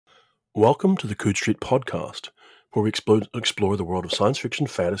Welcome to the Coode Street podcast, where we explore the world of science fiction,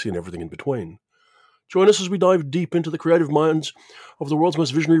 fantasy, and everything in between. Join us as we dive deep into the creative minds of the world's most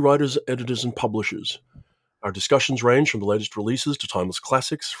visionary writers, editors, and publishers. Our discussions range from the latest releases to timeless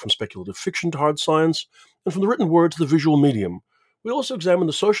classics, from speculative fiction to hard science, and from the written word to the visual medium. We also examine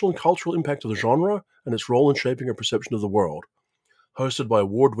the social and cultural impact of the genre and its role in shaping our perception of the world. Hosted by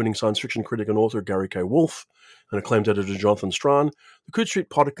award-winning science fiction critic and author Gary K. Wolfe and acclaimed editor Jonathan Strahan, the Coode Street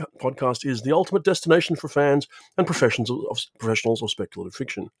podcast is the ultimate destination for fans and professionals of speculative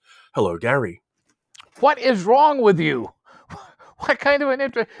fiction. Hello, Gary. What is wrong with you? What kind of an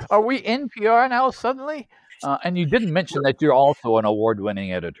interest? Are we NPR now suddenly? And you didn't mention that you're also an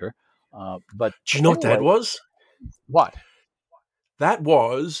award-winning editor. But do you know what that was? What? That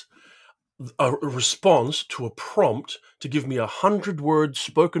was a response to a prompt to give me 100-word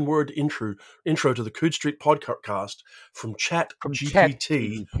spoken word intro to the Coode Street podcast from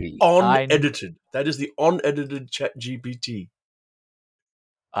ChatGPT, unedited. That is the unedited ChatGPT.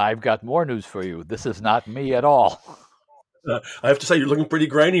 I've got more news for you. This is not me at all. I have to say, you're looking pretty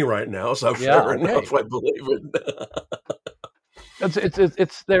grainy right now, so fair enough, I believe it.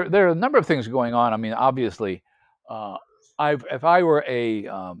 There are a number of things going on. I mean, obviously, if I were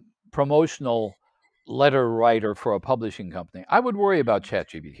a promotional letter writer for a publishing company, I would worry about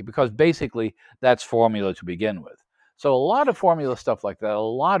ChatGPT because basically that's formula to begin with. So a lot of formula stuff like that, a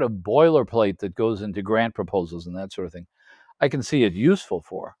lot of boilerplate that goes into grant proposals and that sort of thing, I can see it useful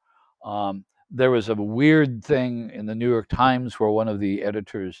for. There was a weird thing in the New York Times where one of the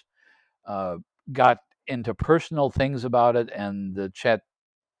editors got into personal things about it, and the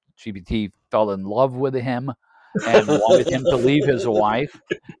ChatGPT fell in love with him and wanted him to leave his wife.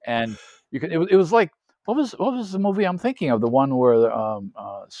 And it was like, what was the movie I'm thinking of? The one where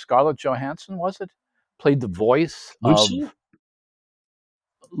Scarlett Johansson, was it, played the voice Lucy? of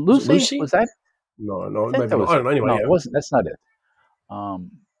Lucy? Was that? No, maybe not. I don't know. Anyway, no, it wasn't. That's not it.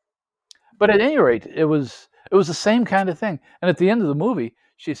 But at any rate, it was the same kind of thing. And at the end of the movie,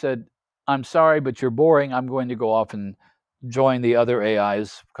 she said, "I'm sorry, but you're boring. I'm going to go off and join the other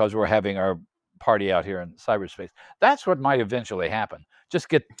AIs because we're having our party out here in cyberspace." That's what might eventually happen.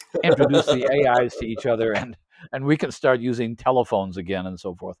 Just introduce the AIs to each other, and we can start using telephones again and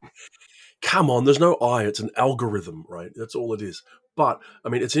so forth. Come on, there's no I, it's an algorithm, right? That's all it is. But, I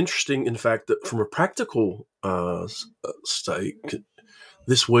mean, it's interesting, in fact, that from a practical stake,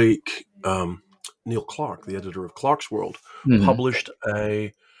 this week, Neil Clark, the editor of Clark's World, published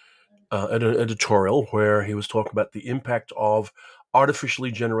an editorial where he was talking about the impact of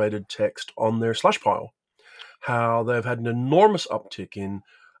artificially generated text on their slush pile, how they've had an enormous uptick in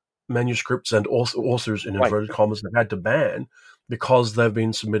manuscripts and authors, in inverted commas, they've had to ban because they've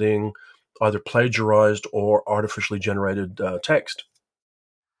been submitting either plagiarized or artificially generated text.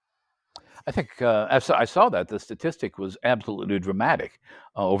 I think I saw that the statistic was absolutely dramatic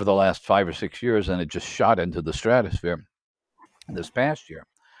over the last 5 or 6 years, and it just shot into the stratosphere this past year.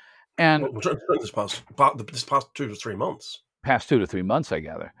 And this past 2 to 3 months. Past 2 to 3 months, I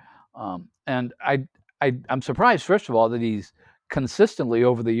gather. And I'm surprised, first of all, that he's consistently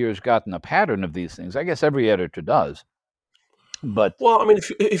over the years gotten a pattern of these things. I guess every editor does. But well, I mean,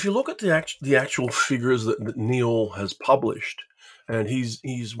 if you look at the actual figures that Neil has published, and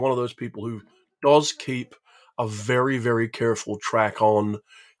he's one of those people who does keep a very, very careful track on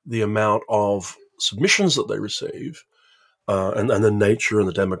the amount of submissions that they receive, and the nature and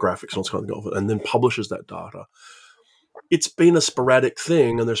the demographics and what's kind of, and then publishes that data. It's been a sporadic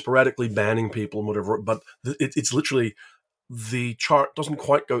thing, and they're sporadically banning people and whatever. But it's literally, the chart doesn't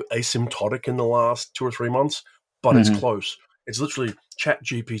quite go asymptotic in the last 2 or 3 months, but it's close. It's literally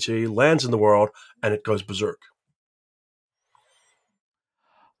ChatGPT lands in the world and it goes berserk.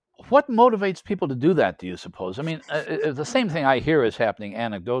 What motivates people to do that, do you suppose? I mean, the same thing I hear is happening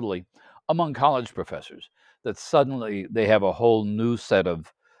anecdotally among college professors, that suddenly they have a whole new set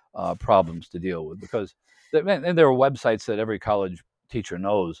of problems to deal with, because there are websites that every college teacher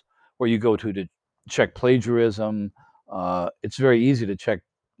knows where you go to check plagiarism. It's very easy to check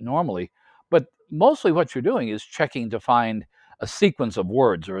normally, but mostly what you're doing is checking to find a sequence of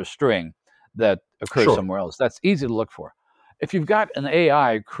words or a string that occurs somewhere else. That's easy to look for. If you've got an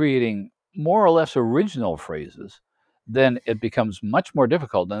AI creating more or less original phrases, then it becomes much more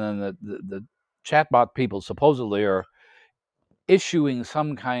difficult. And then the chatbot people supposedly are issuing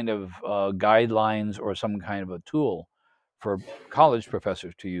some kind of guidelines or some kind of a tool for college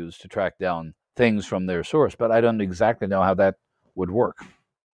professors to use to track down things from their source. But I don't exactly know how that would work.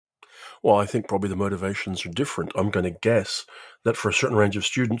 Well, I think probably the motivations are different. I'm going to guess that for a certain range of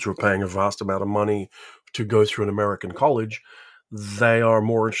students who are paying a vast amount of money to go through an American college, they are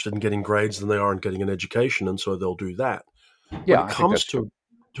more interested in getting grades than they are in getting an education, and so they'll do that. When Yeah, it I think comes that's true.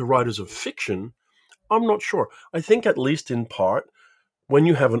 to writers of fiction, I'm not sure. I think at least in part, when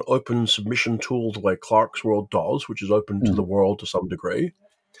you have an open submission tool the way Clark's World does, which is open to the Mhm. world to some degree,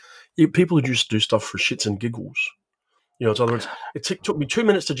 people who just do stuff for shits and giggles. In other words, it took me 2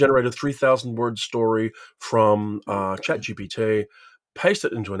 minutes to generate a 3,000 word story from ChatGPT, paste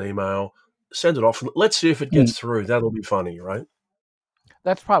it into an email, send it off, and let's see if it Mm. gets through. That'll be funny, right?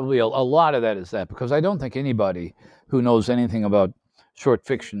 That's probably a lot of that is that, because I don't think anybody who knows anything about short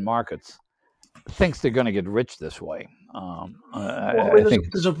fiction markets thinks they're going to get rich this way. Well, I I mean, think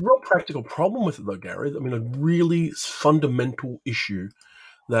there's it's a real practical problem with it, though, Gary. I mean, a really fundamental issue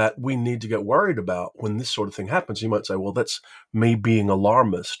that we need to get worried about when this sort of thing happens. You might say, well, that's me being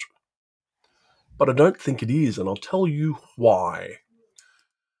alarmist. But I don't think it is, and I'll tell you why.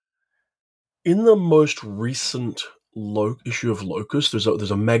 In the most recent issue of Locus, there's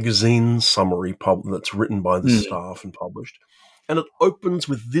a magazine summary that's written by the mm, staff and published, and it opens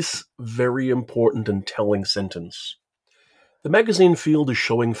with this very important and telling sentence. The magazine field is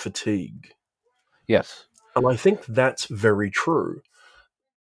showing fatigue. yes. And I think that's very true.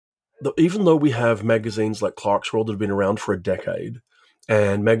 Even though we have magazines like Clark's World that have been around for a decade,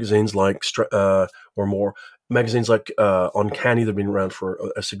 and magazines like or more magazines like Uncanny that have been around for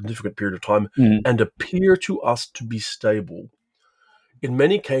a significant period of time Mm, and appear to us to be stable. In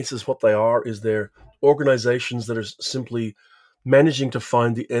many cases, what they are is they're organizations that are simply managing to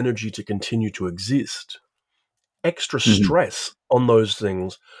find the energy to continue to exist. Extra mhm. stress on those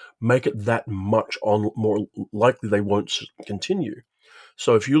things make it that much more likely they won't continue.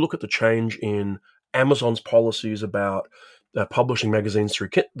 So if you look at the change in Amazon's policies about publishing magazines through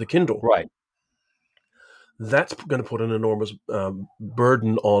the Kindle, Right. that's going to put an enormous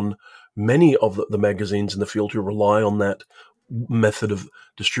burden on many of the magazines in the field who rely on that method of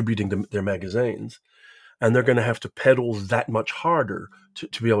distributing their magazines. And they're going to have to pedal that much harder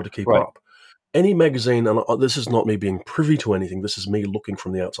to be able to keep Right. up. Any magazine, and this is not me being privy to anything, this is me looking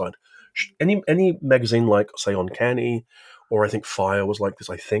from the outside. Any magazine like, say, Uncanny, or I think Fire was like this,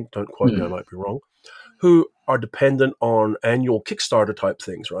 I think, don't quote me, I Mm, might be wrong, who are dependent on annual Kickstarter type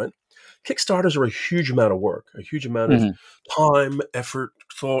things, right? Kickstarters are a huge amount of work, a huge amount of mhm. time, effort,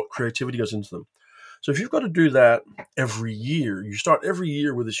 thought, creativity goes into them. So if you've got to do that every year, you start every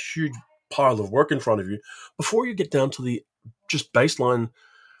year with this huge pile of work in front of you before you get down to the just baseline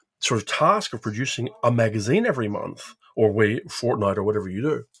sort of task of producing a magazine every month or fortnight or whatever you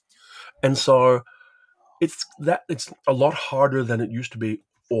do. And so it's a lot harder than it used to be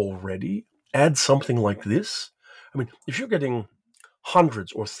already. Add something like this. I mean, if you're getting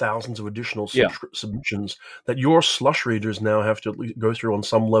hundreds or thousands of additional Yeah. submissions that your slush readers now have to at least go through on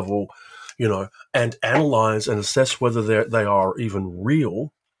some level, and analyze and assess whether they are even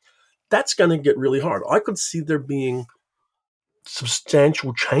real, that's going to get really hard. I could see there being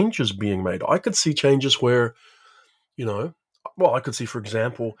substantial changes being made. I could see changes where, you know, I could see, for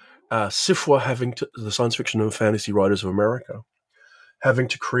example, SIFWA the Science Fiction and Fantasy Writers of America, having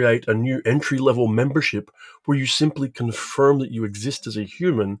to create a new entry level membership where you simply confirm that you exist as a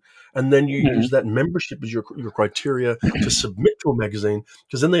human, and then you use Mhm. that membership as your criteria to submit to a magazine,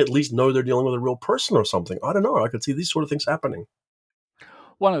 because then they at least know they're dealing with a real person or something. I don't know. I could see these sort of things happening.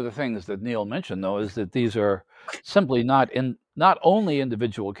 One of the things that Neil mentioned, though, is that these are simply not only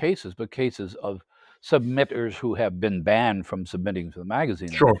individual cases, but cases of submitters who have been banned from submitting to the magazine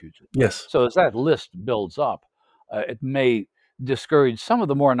in the Sure. future. Yes. So as that list builds up, it may discourage some of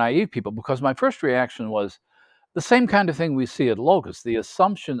the more naive people, because my first reaction was the same kind of thing we see at Locus, the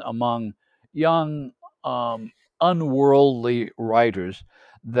assumption among young, um, unworldly writers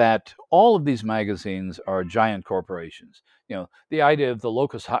that all of these magazines are giant corporations. The idea of the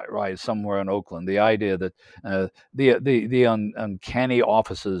Locus high rise somewhere in Oakland, the idea that the uncanny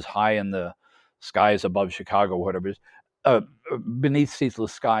offices high in the skies above Chicago, whatever it is, beneath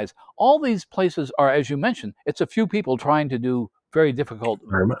ceaseless skies, all these places are, as you mentioned, it's a few people trying to do very difficult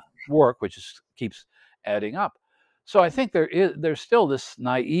Very much. work, which keeps adding up. So I think there's still this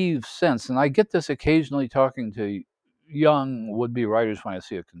naive sense, and I get this occasionally talking to young would-be writers when I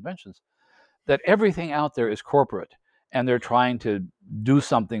see at conventions, that everything out there is corporate, and they're trying to do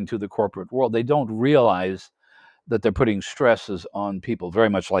something to the corporate world. They don't realize that they're putting stresses on people very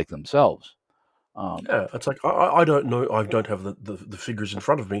much like themselves. Um, Yeah, it's like I don't know. I don't have the figures in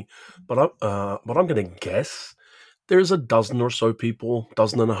front of me, but I'm going to guess there's a dozen or so people,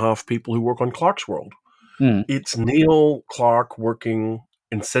 dozen and a half people who work on Clark's World. mm, It's Neil Clark working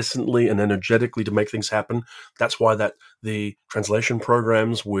incessantly and energetically to make things happen. That's why the translation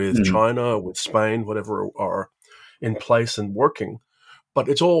programs with mm, China, with Spain, whatever, are in place and working, but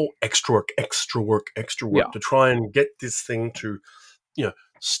it's all extra work, extra work, extra Yeah. work to try and get this thing to,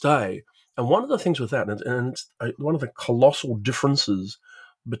 stay. And one of the things with that, and it's one of the colossal differences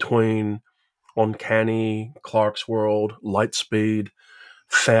between Uncanny, Clark's World, Lightspeed,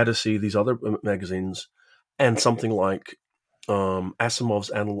 Fantasy, these other magazines, and something like Asimov's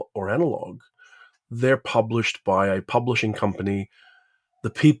Analog, they're published by a publishing company. The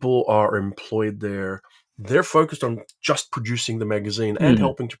people are employed there. They're focused on just producing the magazine and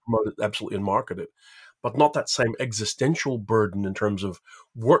helping to promote it absolutely and market it, but not that same existential burden in terms of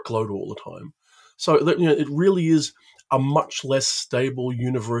workload all the time. So it really is a much less stable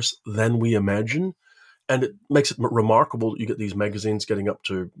universe than we imagine. And it makes it remarkable that you get these magazines getting up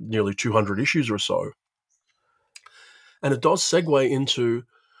to nearly 200 issues or so. And it does segue into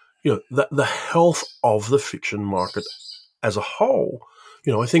the health of the fiction market as a whole.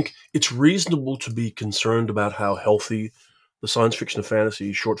 I think it's reasonable to be concerned about how healthy the science fiction and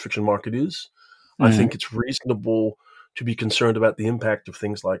fantasy short fiction market is. I think it's reasonable to be concerned about the impact of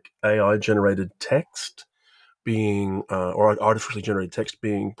things like AI generated text being, or artificially generated text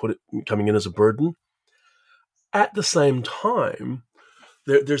being coming in as a burden. At the same time,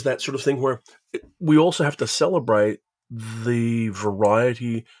 there's that sort of thing where we also have to celebrate the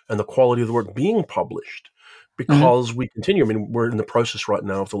variety and the quality of the work being published, because we continue. I mean, we're in the process right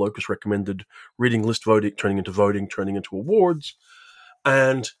now of the Locus recommended reading list voting, turning into awards.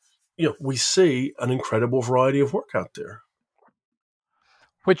 And, we see an incredible variety of work out there.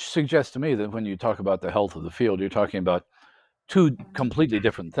 Which suggests to me that when you talk about the health of the field, you're talking about two completely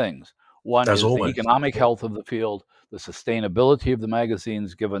different things. One As is the always. economic health of the field, the sustainability of the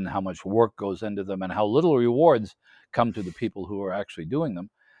magazines, given how much work goes into them and how little rewards come to the people who are actually doing them,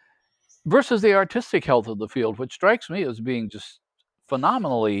 versus the artistic health of the field, which strikes me as being just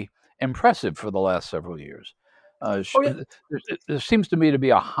phenomenally impressive for the last several years. Oh, yeah. There seems to me to be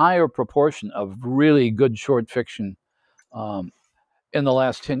a higher proportion of really good short fiction in the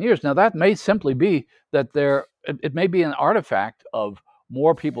last 10 years. Now, that may simply be that it may be an artifact of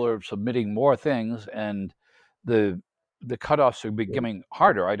more people are submitting more things, and the cutoffs are becoming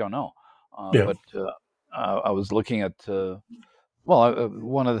harder. I don't know. Yeah. But I was looking at,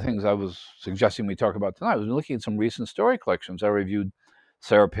 one of the things I was suggesting we talk about tonight was looking at some recent story collections. I reviewed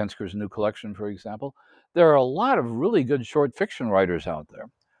Sarah Pinsker's new collection, for example. There are a lot of really good short fiction writers out there.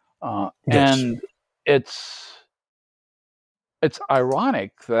 Yes. And it's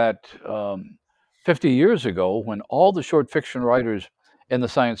ironic that 50 years ago, when all the short fiction writers in the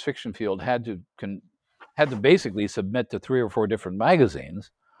science fiction field had to basically submit to 3 or 4 different magazines,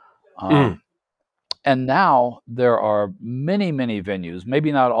 and now there are many, many venues,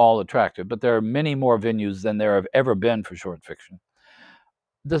 maybe not all attractive, but there are many more venues than there have ever been for short fiction.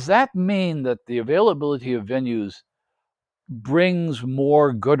 Does that mean that the availability of venues brings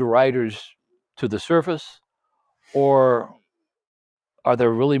more good writers to the surface, or are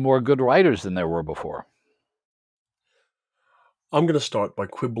there really more good writers than there were before? I'm going to start by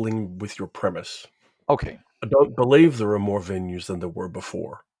quibbling with your premise. Okay. I don't believe there are more venues than there were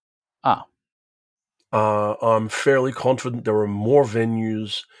before. I'm fairly confident there are more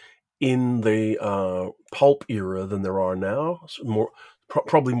venues in the pulp era than there are now. So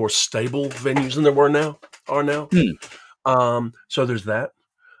probably more stable venues than there are now. So there's that.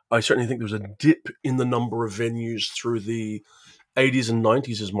 I certainly think there's a dip in the number of venues through the 80s and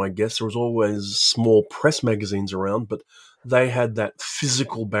 90s is my guess. There was always small press magazines around, but they had that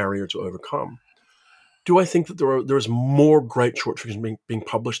physical barrier to overcome. Do I think that there is more great short fiction being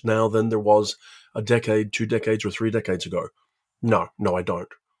published now than there was a decade, 2 decades, or 3 decades ago? No, I don't.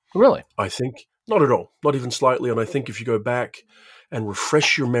 Really? I think not at all, not even slightly. And I think if you go back and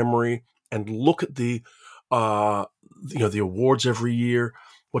refresh your memory and look at the awards every year,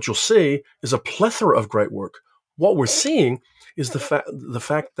 what you'll see is a plethora of great work. What we're seeing is the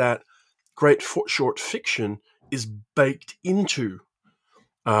fact that great short fiction is baked into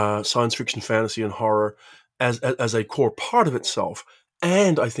science fiction, fantasy, and horror as a core part of itself.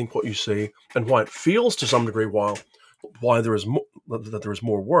 And I think what you see and why it feels to some degree why there is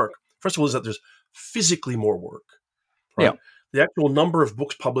more work. First of all, is that there's physically more work. Right? Yeah. The actual number of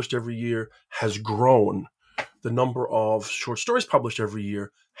books published every year has grown. The number of short stories published every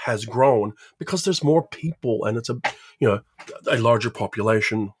year has grown because there's more people and it's a larger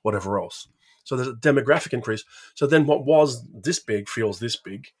population, whatever else. So there's a demographic increase. So then what was this big feels this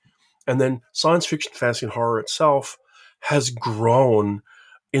big. And then science fiction, fantasy, and horror itself has grown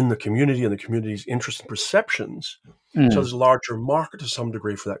in the community and the community's interest and perceptions. So there's a larger market to some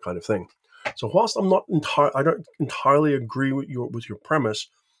degree for that kind of thing. So whilst I don't entirely agree with your premise,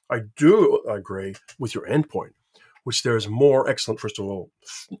 I do agree with your endpoint, which there is more excellent, first of all,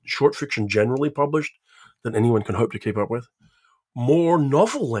 short fiction generally published than anyone can hope to keep up with, more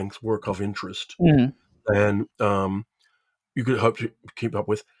novel-length work of interest Mhm. than you could hope to keep up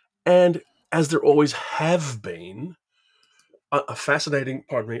with, and as there always have been, a fascinating,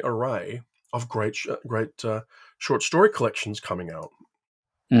 array of great short story collections coming out.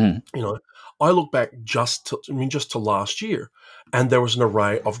 Mhm. You know, I look back just to last year, and there was an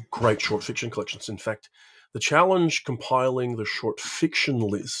array of great short fiction collections. In fact, the challenge compiling the short fiction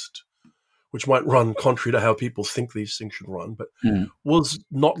list, which might run contrary to how people think these things should run, but Mhm. was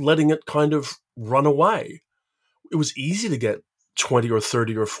not letting it kind of run away. It was easy to get 20 or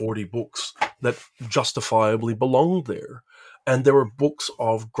 30 or 40 books that justifiably belonged there. And there were books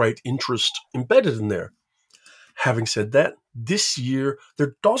of great interest embedded in there. Having said that, this year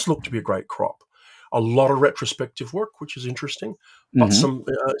there does look to be a great crop. A lot of retrospective work, which is interesting, but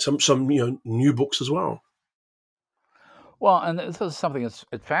Mhm. some new books as well. Well, and this is something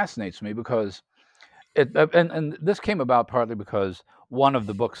it fascinates me because and this came about partly because one of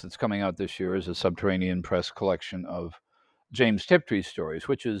the books that's coming out this year is a Subterranean Press collection of James Tiptree's stories,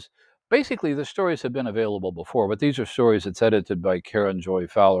 which is basically the stories have been available before, but these are stories that's edited by Karen Joy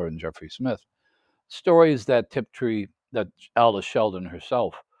Fowler and Jeffrey Smith. Stories that that Aldous Sheldon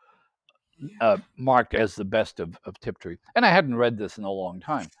herself marked as the best of Tiptree. And I hadn't read this in a long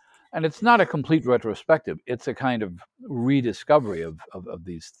time. And it's not a complete retrospective. It's a kind of rediscovery of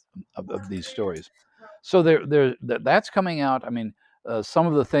these stories. So that's coming out. I mean, some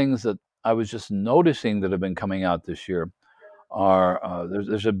of the things that I was just noticing that have been coming out this year are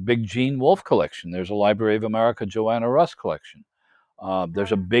there's a big Gene Wolfe collection. There's a Library of America Joanna Russ collection.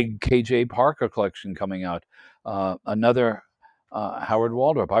 There's a big KJ Parker collection coming out. Another Howard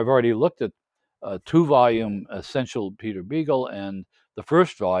Waldrop. I've already looked at a 2-volume Essential Peter Beagle and the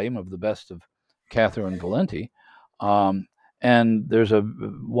first volume of the best of Catherine Valenti. Um, and there's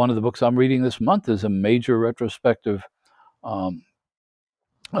one of the books I'm reading this month is a major retrospective um,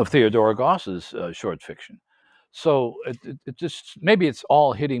 of Theodora Goss's short fiction. So it just maybe it's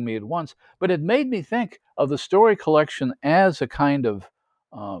all hitting me at once, but it made me think of the story collection as a kind of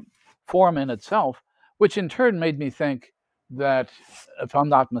um, form in itself, which in turn made me think that, if I'm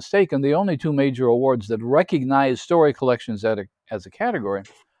not mistaken, the only two major awards that recognize story collections as a category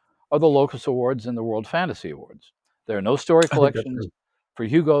are the Locus Awards and the World Fantasy Awards. There are no story I think that's collections true. for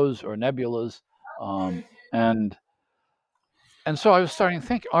Hugos or Nebulas, and so I was starting to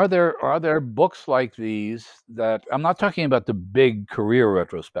think: are there books like these that I'm not talking about the big career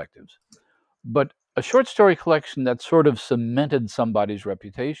retrospectives, but a short story collection that sort of cemented somebody's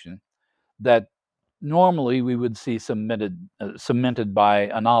reputation that normally we would see cemented by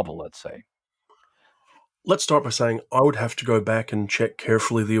a novel, let's say. Let's start by saying I would have to go back and check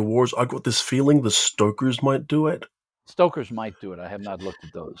carefully the awards. I got this feeling the Stokers might do it. Stoker's might do it. I have not looked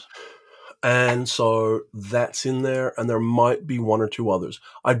at those. And so that's in there, and there might be one or two others.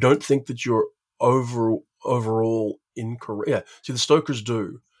 I don't think that you're overall incorrect. Yeah, see, the Stokers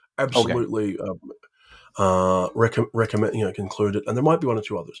do Okay. absolutely recommend, conclude it, and there might be one or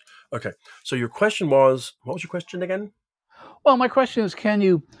two others. Okay, so your question was, what was your question again? Well, my question is: can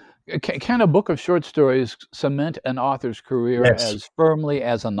a book of short stories cement an author's career Yes. as firmly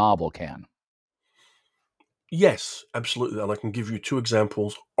as a novel can? Yes, absolutely, and I can give you two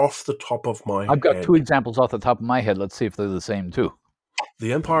examples off the top of my I've got two head. examples off the top of my head. Let's see if they're the same too.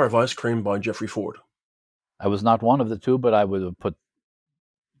 The Empire of Ice Cream by Jeffrey Ford. I was not one of the two, but I would have put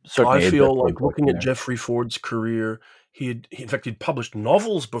I certainly a feel Deathloop like looking collection at there. Jeffrey Ford's career, in fact, he'd published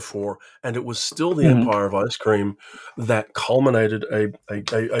novels before, and it was still The Mhm. Empire of Ice Cream that culminated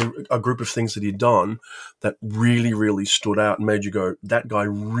a group of things that he'd done that really, really stood out and made you go, that guy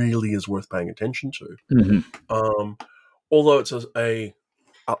really is worth paying attention to. Mhm. Um, although it's a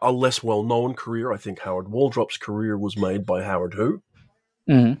less well-known career, I think Howard Waldrop's career was made by Howard Who.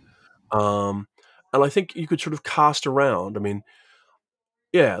 Mhm. Um, and I think you could sort of cast around. I mean,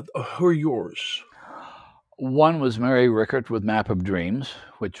 yeah, who are yours? One was Mary Rickert with Map of Dreams,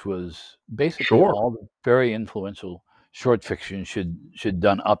 which was basically Sure. all the very influential short fiction should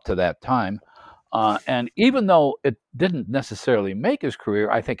done up to that time. And even though it didn't necessarily make his career,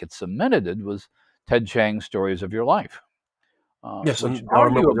 I think it cemented it. Was Ted Chiang's Stories of Your Life, Yes, which and I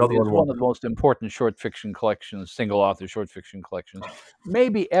remember what the other arguably is one was. one of the most important short fiction collections, single author short fiction collections,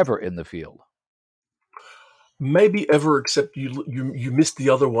 maybe ever in the field. Maybe ever, except you missed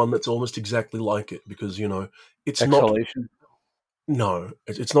the other one that's almost exactly like it because it's not Exhalation. no,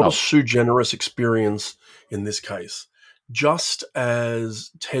 it's not a Oh. sui generis experience in this case. Just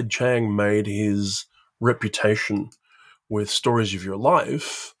as Ted Chiang made his reputation with Stories of Your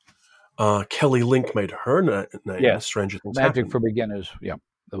Life, Kelly Link made her name as Yes, Stranger Things Magic Happen. for Beginners. Yeah,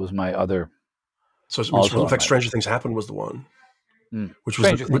 that was my other. So Also in on fact, my Stranger Things Happen was the one, which was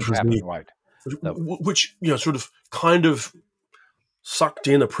Stranger Things happened, right? That, which sort of kind of sucked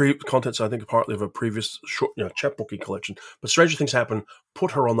in contents, I think, partly of a previous short, chapbooky collection. But Stranger Things Happen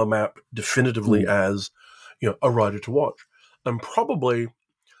put her on the map definitively as, a writer to watch. And probably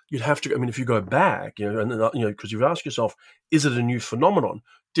you'd have to, I mean, if you go back, because you've asked yourself, is it a new phenomenon?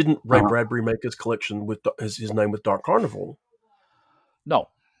 Didn't Ray Bradbury make his collection with his name with Dark Carnival? no,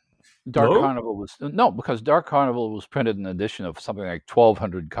 Dark No? Carnival was no, because Dark Carnival was printed in an edition of something like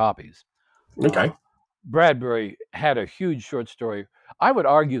 1,200 copies. Okay. Bradbury had a huge short story. I would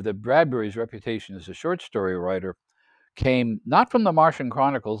argue that Bradbury's reputation as a short story writer came not from the Martian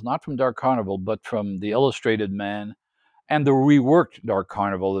Chronicles, not from Dark Carnival, but from the Illustrated Man and the reworked Dark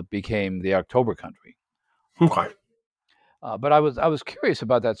Carnival that became the October Country. Okay. But I was curious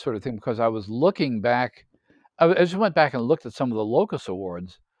about that sort of thing because I was looking back. I just went back and looked at some of the Locus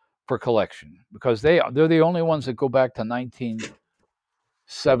Awards for collection because they're the only ones that go back to 1970s.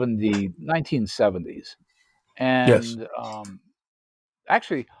 Yes. And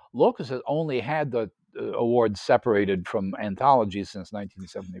actually, Locus has only had the awards separated from anthologies since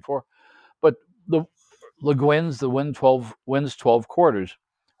 1974. But the Le Guin's The Wind's 12 Quarters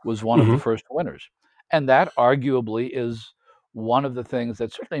was one of the first winners. And that arguably is one of the things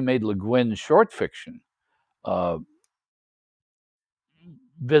that certainly made Le Guin's short fiction uh,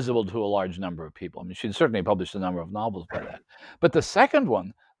 visible to a large number of people. I mean, she'd certainly published a number of novels by that. But the second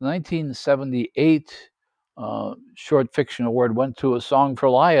one, the 1978 Short Fiction Award, went to A Song for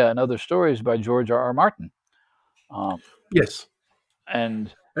Laia and Other Stories by George R. R. Martin. Yes.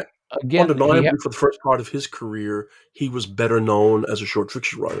 And again, Undeniably, for the first part of his career, he was better known as a short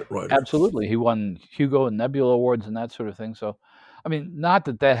fiction writer. Absolutely. He won Hugo and Nebula Awards and that sort of thing. So, I mean, not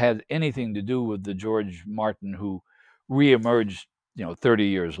that had anything to do with the George Martin who reemerged, 30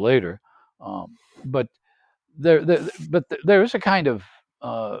 years later. But there is a kind of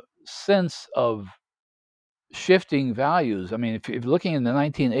sense of shifting values. I mean, if you're looking in the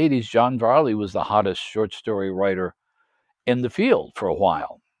 1980s, John Varley was the hottest short story writer in the field for a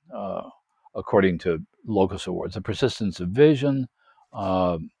while, according to Locus Awards. The Persistence of Vision.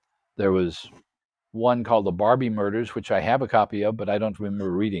 There was one called The Barbie Murders, which I have a copy of, but I don't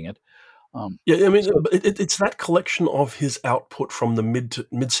remember reading it. Yeah, I mean, it's that collection of his output from the mid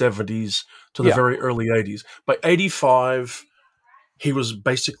 70s to the very early 80s. By 85, he was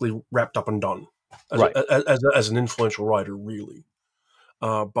basically wrapped up and done as an influential writer, really.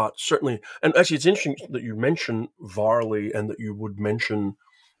 But certainly, and actually, it's interesting that you mention Varley and that you would mention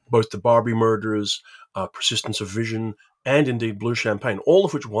both the Barbie Murders, Persistence of Vision, and indeed Blue Champagne, all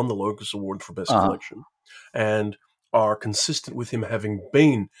of which won the Locus Award for Best Collection, and are consistent with him having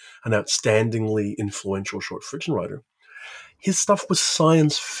been an outstandingly influential short fiction writer. His stuff was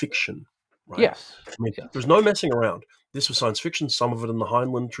science fiction, right? Yes. I mean, there's no messing around. This was science fiction, some of it in the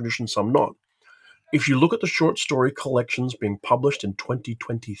Heinlein tradition, some not. If you look at the short story collections being published in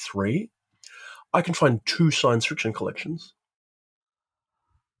 2023, I can find 2 science fiction collections.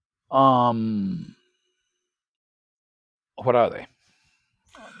 What are they?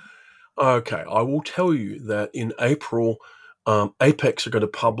 Okay, I will tell you that in April, Apex are going to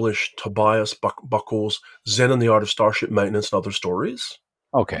publish Tobias Buckle's Zen and the Art of Starship Maintenance and Other Stories.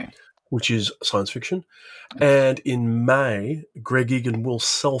 Okay. Which is science fiction. And in May, Greg Egan will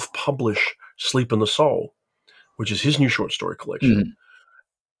self-publish Sleep in the Soul, which is his new short story collection.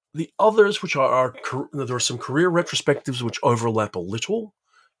 The others, which are there are some career retrospectives which overlap a little.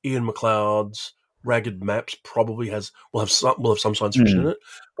 Ian McLeod's Ragged Maps probably will have some science fiction in it,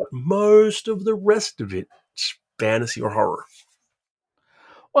 but most of the rest of it is fantasy or horror.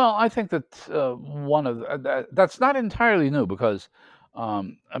 Well, I think that one of that's not entirely new because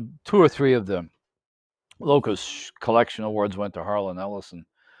 2 or 3 of the Locus Collection Awards went to Harlan Ellison,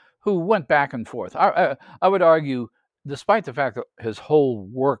 who went back and forth. I would argue, despite the fact that his whole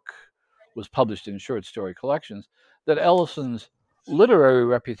work was published in short story collections, that Ellison's literary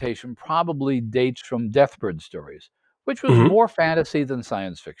reputation probably dates from Deathbird Stories, which was more fantasy than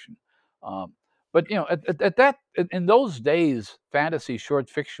science fiction. But in those days, fantasy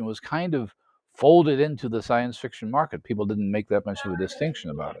short fiction was kind of folded into the science fiction market. People didn't make that much of a distinction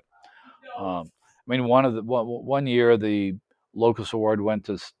about it. I mean, one year the Locus Award went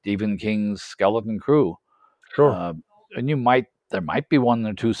to Stephen King's Skeleton Crew. Sure. And there might be 1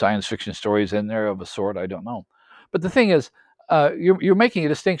 or 2 science fiction stories in there of a sort. I don't know. But the thing is, you're making a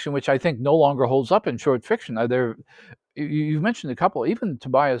distinction which I think no longer holds up in short fiction. You've mentioned a couple. Even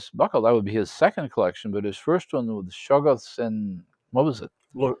Tobias Buckle, that would be his second collection, but his first one was Shoggoths and what was it?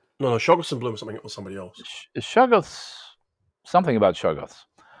 No, Shoggoths and Bloom was somebody else. Shoggoths, something about Shoggoths.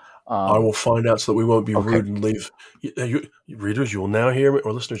 I will find out so that we won't be Okay. rude and leave. Readers, you will now hear me,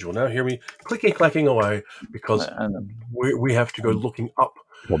 or listeners, you will now hear me clicking, clacking away because we have to go looking up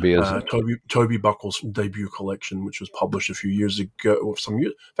Toby Buckle's debut collection, which was published a few years ago, or some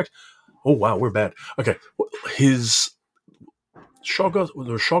years. In fact, oh wow, we're bad. Okay, his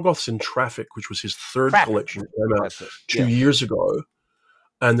Shoggoths in Traffic, which was his third collection, came out 2 years ago.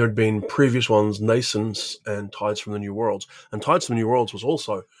 And there'd been previous ones, Nascents and Tides from the New Worlds. And Tides from the New Worlds was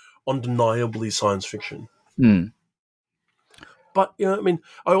also undeniably science fiction. Mm. But, I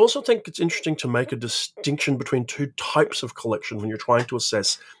also think it's interesting to make a distinction between two types of collection when you're trying to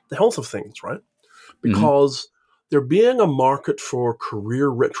assess the health of things, right? Because there being a market for career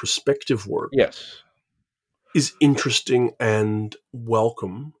retrospective work is interesting and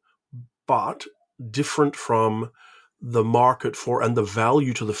welcome, but different from the market for and the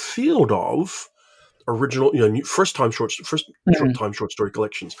value to the field of original, first-time short story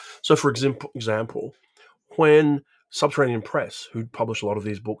collections. So, for example, when Subterranean Press, who published a lot of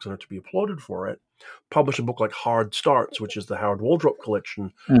these books and are to be applauded for it, published a book like Hard Starts, which is the Howard Waldrop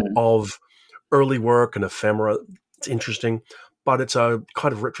collection of early work and ephemera. It's interesting, but it's a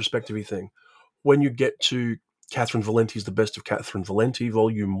kind of retrospective-y thing. When you get to Catherine Valenti's The Best of Catherine Valenti,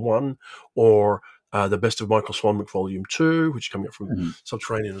 Volume 1, or The Best of Michael Swanwick, Volume 2, which is coming up from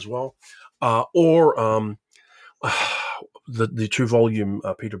Subterranean as well, or the 2-volume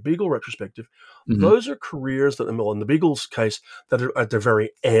Peter Beagle retrospective. Those are careers that, in the Beagle's case, that are at the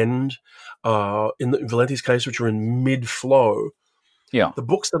very end. In Valenti's case, which are in mid-flow. Yeah. The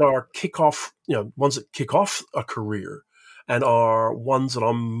books that are ones that kick off a career and are ones that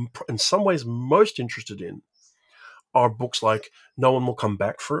I'm in some ways most interested in are books like No One Will Come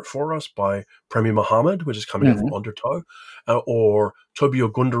Back for Us by Premi Mohammed, which is coming out from Undertow, or Toby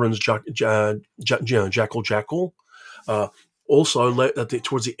Ogundaran's Jackal Jackal. Also,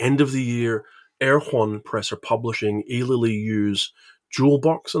 towards the end of the year, Erewhon Press are publishing Elili Yu's Jewel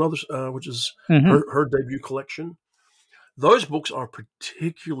Box and others, which is her debut collection. Those books are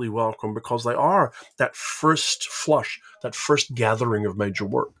particularly welcome because they are that first flush, that first gathering of major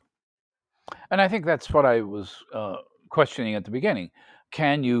work. And I think that's what I was questioning at the beginning.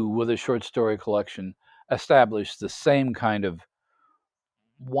 Can you, with a short story collection, establish the same kind of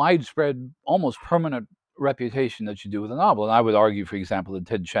widespread, almost permanent reputation that you do with a novel? And I would argue, for example, that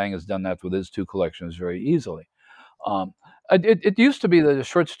Ted Chiang has done that with his 2 collections very easily. It used to be that a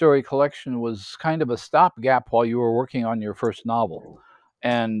short story collection was kind of a stopgap while you were working on your first novel.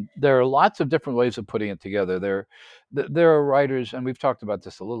 And there are lots of different ways of putting it together. There are writers, and we've talked about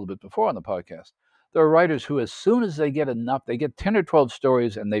this a little bit before on the podcast, there are writers who, as soon as they get enough, they get 10 or 12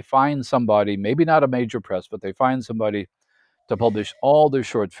 stories and they find somebody, maybe not a major press, but they find somebody to publish all their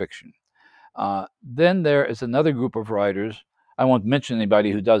short fiction. Then there is another group of writers. I won't mention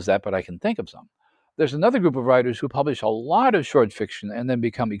anybody who does that, but I can think of some. There's another group of writers who publish a lot of short fiction and then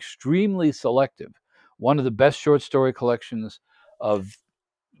become extremely selective. One of the best short story collections of,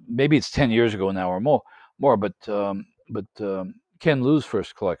 maybe it's 10 years ago now or more, but Ken Liu's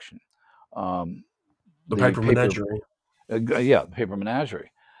first collection, the Paper Menagerie. The Paper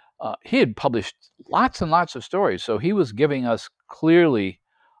Menagerie. He had published lots and lots of stories, so he was giving us clearly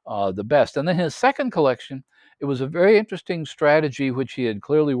the best. And then his second collection, it was a very interesting strategy which he had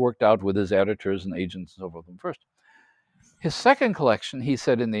clearly worked out with his editors and agents and so forth. First, his second collection, he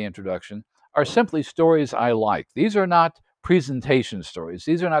said in the introduction, are simply stories I like. These are not presentation stories.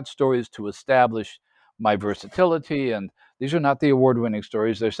 These are not stories to establish my versatility, and these are not the award-winning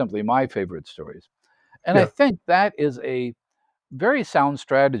stories. They're simply my favorite stories. And I think that is a very sound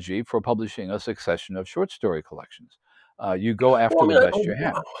strategy for publishing a succession of short story collections. You go after the best you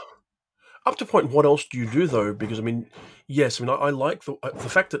have. Up to point, what else do you do, though? Because, I like the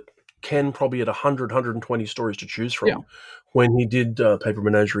fact that Ken probably had 100, 120 stories to choose from when he did Paper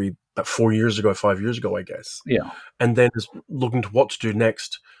Menagerie about 5 years ago, I guess. Yeah. And then is looking to what to do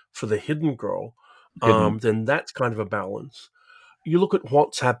next for The Hidden Girl. Then that's kind of a balance. You look at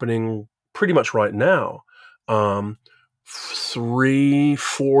what's happening pretty much right now.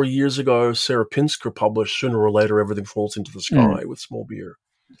 3-4 years ago, Sarah Pinsker published Sooner or Later Everything Falls into the Sky with Small Beer.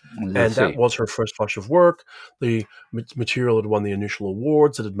 And that was her first flush of work. The material had won the initial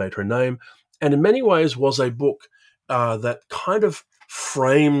awards, that had made her name, and in many ways was a book that kind of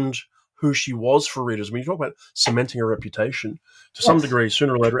framed who she was for readers. When you talk about cementing her reputation, to some degree,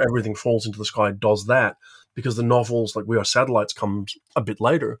 Sooner or Later Everything Falls into the Sky does that, because the novels like We Are Satellites comes a bit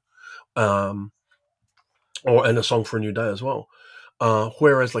later, and A Song for a New Day as well.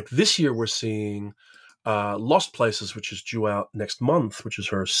 Whereas like this year we're seeing Lost Places, which is due out next month, which is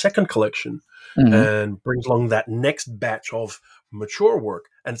her second collection, Mhm. and brings along that next batch of mature work.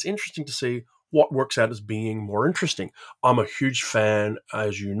 And it's interesting to see what works out as being more interesting. I'm a huge fan,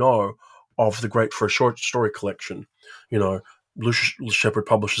 as you know, of the Great for a Short Story collection. You know, Lucius Shepard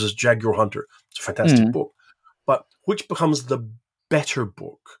publishes as Jaguar Hunter. It's a fantastic Mhm. book. But which becomes the better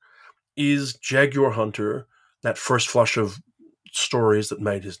book? Is Jaguar Hunter, that first flush of stories that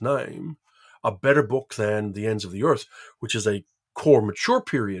made his name, a better book than The Ends of the Earth, which is a core mature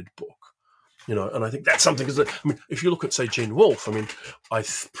period book? You know, and I think that's something, because I mean, if you look at, say, Gene Wolfe, I mean, I'm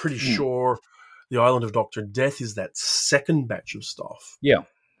pretty Mm. sure The Island of Dr. Death is that second batch of stuff, Yeah,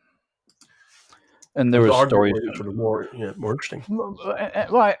 and there and was stories. arguably sort of more, more interesting.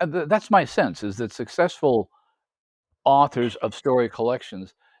 That's my sense, is that successful authors of story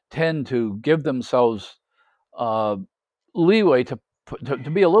collections tend to give themselves uh, leeway to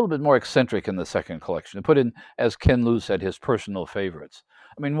be a little bit more eccentric in the second collection, to put in, as Ken Liu said, his personal favorites.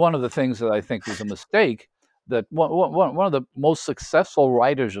 I mean, one of the things that I think was a mistake, that one of the most successful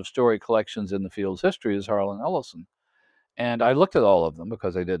writers of story collections in the field's history is Harlan Ellison. And I looked at all of them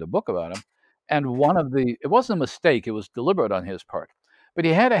because I did a book about him. And it wasn't a mistake, it was deliberate on his part. But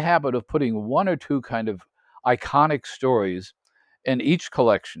he had a habit of putting one or two kind of iconic stories in each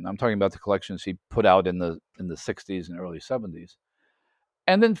collection. I'm talking about the collections he put out in the 60s and early 70s.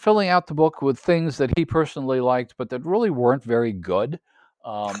 And then filling out the book with things that he personally liked, but that really weren't very good.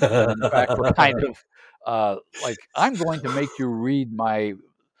 That in fact were kind of like, I'm going to make you read my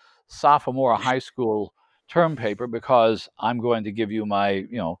sophomore high school term paper because I'm going to give you my,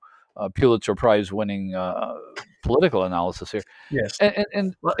 Pulitzer Prize winning political analysis here. Yes.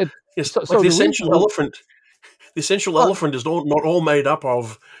 And Well, it, yes, so, like so the the reason essential was, elephant. The essential well, elephant is not all made up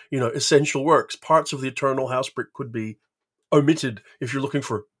of, essential works. Parts of the Eternal House Brick could be omitted if you're looking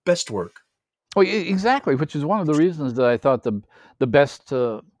for best work. exactly, which is one of the reasons that I thought the best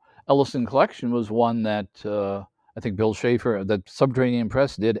Ellison collection was one that I think Bill Schaefer, that Subterranean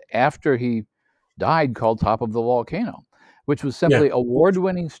Press did after he died, called Top of the Volcano, which was Yeah, simply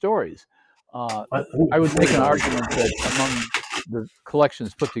award-winning stories. Uh, I think I would before make he an died. argument that among the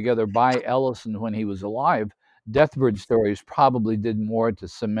collections put together by Ellison when he was alive, Deathbird stories probably did more to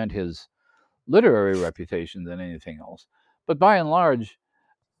cement his literary reputation than anything else. But by and large,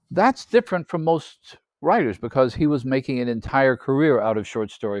 that's different from most writers because he was making an entire career out of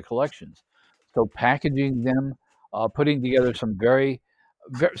short story collections. So packaging them, putting together some very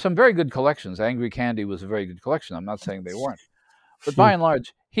good collections. Angry Candy was a very good collection. I'm not saying they weren't, but Hmm. by and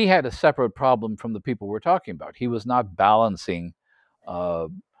large, he had a separate problem from the people we're talking about. He was not balancing uh,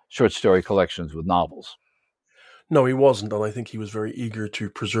 short story collections with novels. No, he wasn't, and I think he was very eager to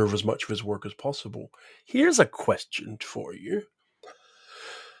preserve as much of his work as possible. Here's a question for you.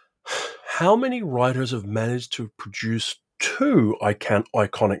 How many writers have managed to produce two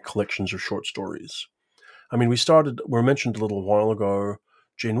iconic collections of short stories? I mean, we mentioned a little while ago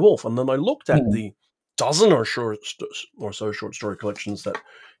Gene Wolfe, and then I looked at Mhm. the dozen or so short story collections that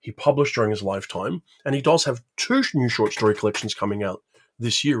he published during his lifetime, and he does have two new short story collections coming out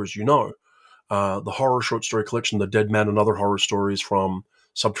this year, as you know. The horror short story collection, The Dead Man and Other Horror Stories from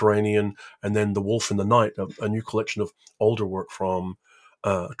Subterranean, and then The Wolf in the Night, a new collection of older work from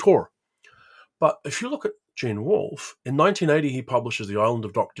Tor. But if you look at Gene Wolfe, in 1980 he publishes The Island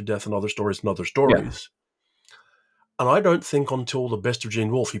of Dr. Death and Other Stories and Other Yeah. Stories. And I don't think until The Best of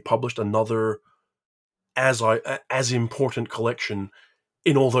Gene Wolfe he published another as important collection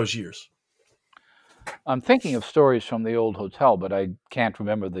in all those years. I'm thinking of stories from the old hotel, but I can't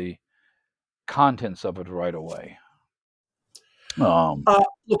remember the contents of it right away. Um,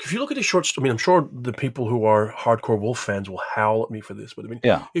 Look, if you look at his short story, I mean, I'm sure the people who are hardcore Wolf fans will howl at me for this, but I mean,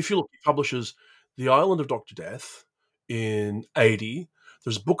 yeah, if you look, he publishes The Island of Dr. Death in 80.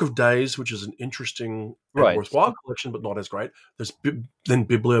 There's Book of Days, which is an interesting and right. worthwhile collection, but not as great. There's then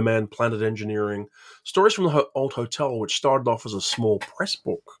Biblioman, Planet Engineering, Stories from the Old Hotel, which started off as a small press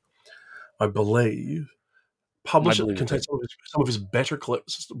book, I believe. I Published it believe it contains did. some of his better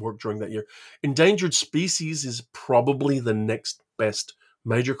work during that year. Endangered Species is probably the next best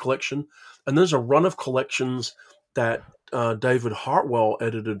major collection, and there's a run of collections that David Hartwell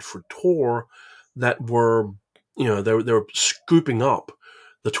edited for Tor that were, they were scooping up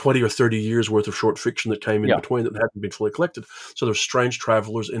the 20 or 30 years worth of short fiction that came in Yeah. between that hadn't been fully collected. So there's Strange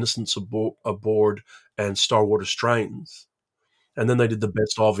Travelers, Innocents Aboard, and Starwater Strains, and then they did the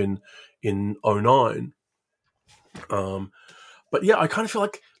best of in '09. Um, but yeah, I kind of feel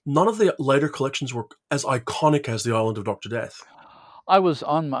like none of the later collections were as iconic as the Island of Dr. Death. I was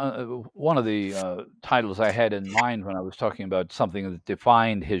on one of the titles I had in mind when I was talking about something that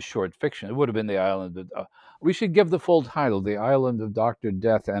defined his short fiction. It would have been The Island of, we should give the full title, The Island of Dr.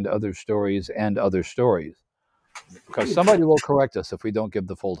 Death and Other Stories and Other Stories, because somebody will correct us if we don't give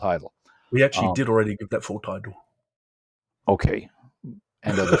the full title. We actually did already give that full title. Okay.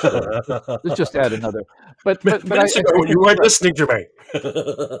 And other stories. Let's just add another. But you weren't listening to me.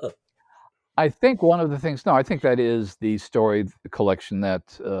 I think one of the things, no, I think that is the story collection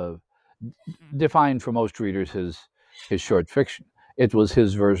that defined for most readers his short fiction. It was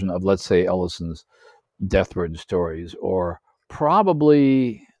his version of, let's say, Ellison's Deathbird stories, or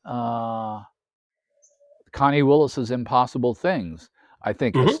probably Connie Willis's Impossible Things. I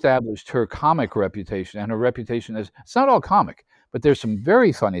think established her comic reputation, and her reputation is, it's not all comic, but there's some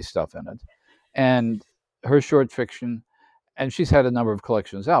very funny stuff in it. And her short fiction, and she's had a number of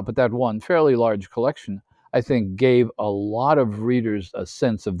collections out, but that one fairly large collection, I think, gave a lot of readers a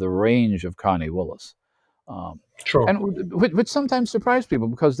sense of the range of Connie Willis. Sure. And which sometimes surprised people,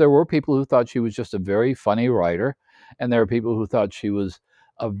 because there were people who thought she was just a very funny writer, and there were people who thought she was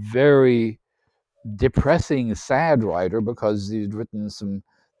a very depressing, sad writer, because he'd written some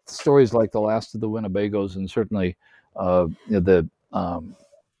stories like The Last of the Winnebagos, and certainly the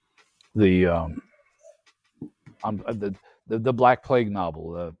Black Plague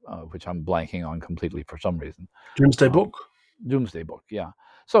novel, which I'm blanking on completely for some reason. Doomsday Book. Doomsday Book, yeah.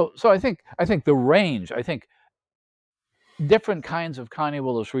 So I think the range. I think different kinds of Connie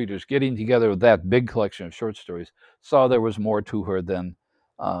Willis readers getting together with that big collection of short stories saw there was more to her than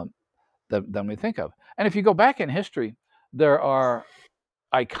we think of. And if you go back in history, there are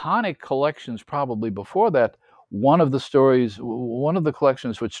iconic collections probably before that. One of the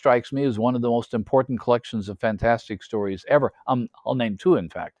collections which strikes me as one of the most important collections of fantastic stories ever. I'll name two, in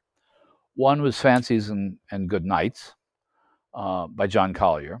fact. One was Fancies and Good Nights by John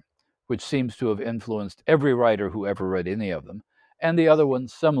Collier, which seems to have influenced every writer who ever read any of them. And the other one,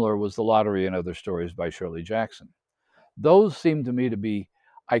 similar, was The Lottery and Other Stories by Shirley Jackson. Those seem to me to be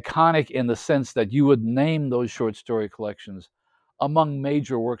iconic in the sense that you would name those short story collections among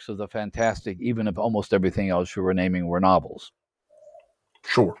major works of the fantastic, even if almost everything else you were naming were novels.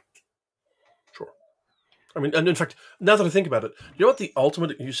 Sure. I mean, and in fact, now that I think about it, you know what the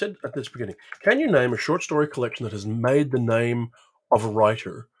ultimate, you said at this beginning, can you name a short story collection that has made the name of a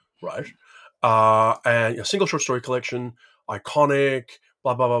writer, right? And a single short story collection, iconic,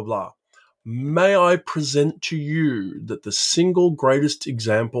 blah, blah, blah, blah. May I present to you that the single greatest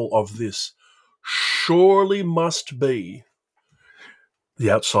example of this surely must be The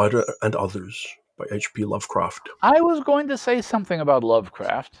Outsider and Others by H.P. Lovecraft. I was going to say something about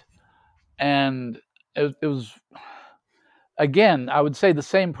Lovecraft, and it was, again, I would say the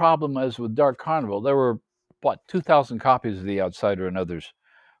same problem as with Dark Carnival. There were, 2,000 copies of The Outsider and Others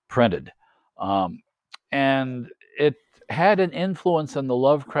printed. And it had an influence in the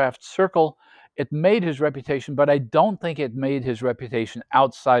Lovecraft circle. It made his reputation, but I don't think it made his reputation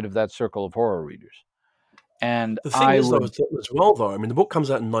outside of that circle of horror readers. And the thing is, though, as well, though, I mean, the book comes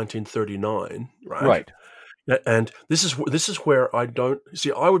out in 1939, right? Right. And this is where I don't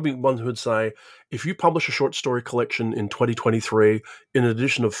see. I would be one who would say, if you publish a short story collection in 2023 in an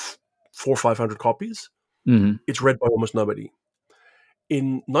edition of 400 or 500 copies, it's read by almost nobody.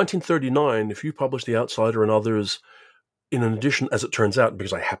 In 1939, if you publish The Outsider and Others in an edition, as it turns out,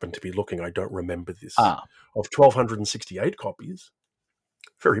 because I happen to be looking, I don't remember this, of 1,268 copies,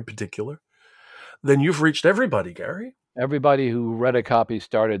 very particular, then you've reached everybody, Gary. Everybody who read a copy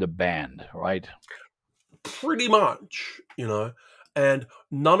started a band, right? Pretty much, and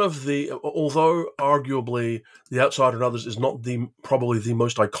none of although arguably The Outsider and Others is not probably the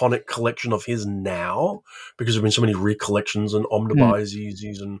most iconic collection of his now, because there have been so many recollections and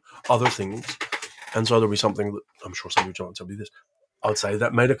omnibuses and other things, and so there'll be something that I'm sure somebody will tell me this. I would say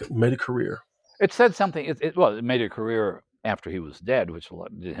that made a career. It said something. It made a career after he was dead, which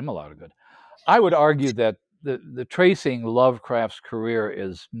did him a lot of good. I would argue that the tracing Lovecraft's career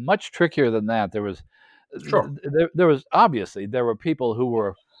is much trickier than that. There was obviously there were people who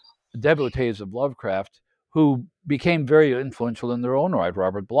were devotees of Lovecraft who became very influential in their own right.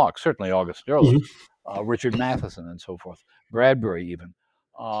 Robert Bloch, certainly August Derleth, Richard Matheson, and so forth. Bradbury even.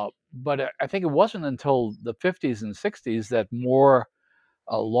 But I think it wasn't until the 50s and 60s that more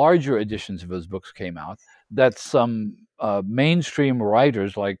larger editions of his books came out, that some mainstream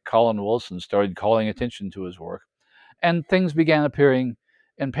writers like Colin Wilson started calling attention to his work, and things began appearing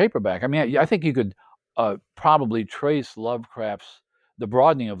in paperback. I mean, I think you could probably trace the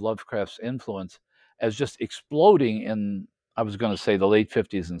broadening of Lovecraft's influence as just exploding in, I was going to say, the late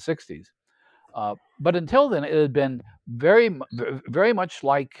 50s and 60s. But until then, it had been very much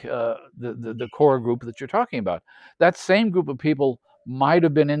like the core group that you're talking about. That same group of people might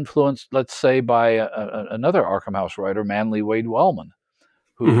have been influenced, let's say, by another Arkham House writer, Manly Wade Wellman,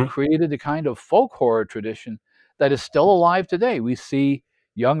 who Hmm. created a kind of folk horror tradition that is still alive today. We see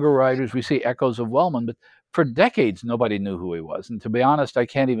younger writers, we see echoes of Wellman, but for decades nobody knew who he was. And to be honest, I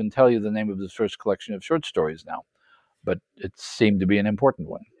can't even tell you the name of his first collection of short stories now, but it seemed to be an important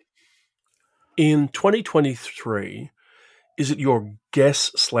one. In 2023, is it your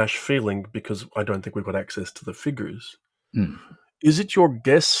guess slash feeling, because I don't think we've got access to the figures, Hmm. is it your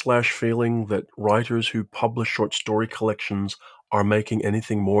guess slash feeling that writers who publish short story collections are making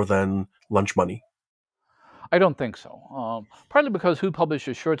anything more than lunch money? I don't think so. Partly because who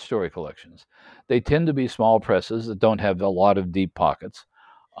publishes short story collections? They tend to be small presses that don't have a lot of deep pockets.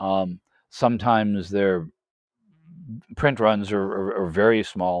 Um, Sometimes their print runs are very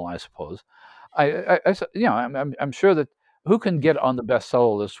small, I suppose. I'm sure that who can get on the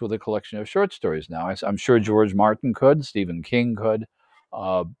bestseller list with a collection of short stories now? I'm sure George Martin could, Stephen King could,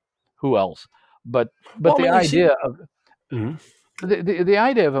 uh, who else? But Well, I the mean, you see, idea of mhm. the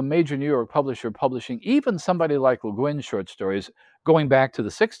idea of a major New York publisher publishing even somebody like Le Guin's short stories going back to the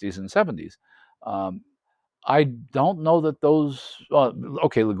 60s and 70s, um, I don't know that those.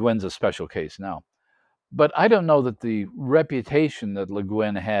 Okay, Le Guin's a special case now, but I don't know that the reputation that Le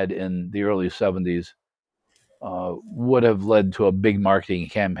Guin had in the early 70s would have led to a big marketing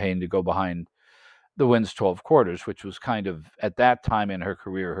campaign to go behind The Wind's 12 Quarters, which was kind of, at that time in her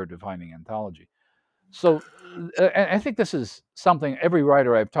career, her defining anthology. So I think this is something every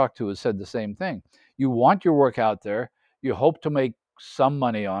writer I've talked to has said the same thing. You want your work out there, you hope to make some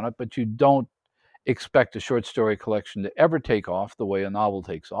money on it, but you don't expect a short story collection to ever take off the way a novel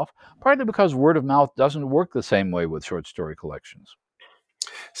takes off, partly because word of mouth doesn't work the same way with short story collections.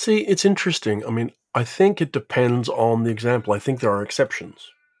 See, it's interesting. I mean, I think it depends on the example. I think there are exceptions.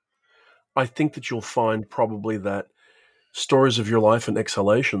 I think that you'll find probably that Stories of Your Life and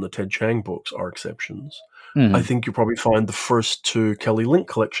Exhalation, the Ted Chiang books, are exceptions. I Hmm. think you'll probably find the first two Kelly Link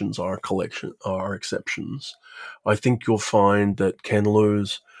collections are exceptions. I think you'll find that Ken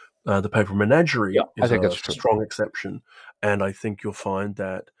Liu's The Paper Yeah, Menagerie I is think a it's true. strong exception, and I think you'll find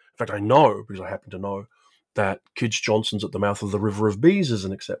that. In fact, I know because I happen to know that Kidge Johnson's At the Mouth of the River of Bees is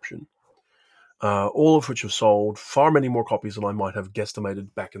an exception. All of which have sold far many more copies than I might have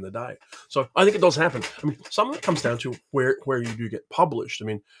guesstimated back in the day. So I think it does happen. I mean, some of it comes down to where you do get published. I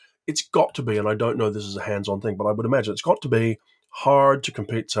mean, it's got to be, and I don't know this is a hands-on thing, but I would imagine it's got to be hard to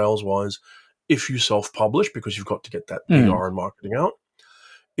compete sales-wise if you self-publish because you've got to get that Hmm. PR and marketing out.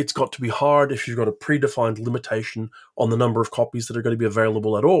 It's got to be hard if you've got a predefined limitation on the number of copies that are going to be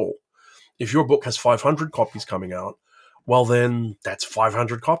available at all. If your book has 500 copies coming out, well, then that's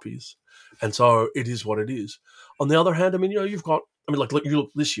 500 copies. And so it is what it is. On the other hand, I mean, you've got, I mean, like, look, you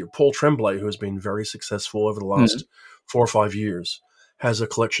look this year, Paul Tremblay, who has been very successful over the Hmm. last 4 or 5 years, has a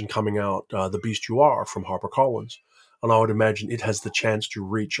collection coming out, The Beast You Are from HarperCollins. And I would imagine it has the chance to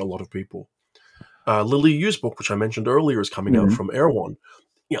reach a lot of people. Lily Yu's book, which I mentioned earlier, is coming out Hmm. from Erewhon.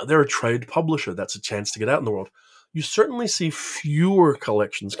 They're a trade publisher. That's a chance to get out in the world. You certainly see fewer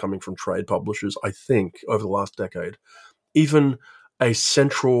collections coming from trade publishers, I think, over the last decade. Even a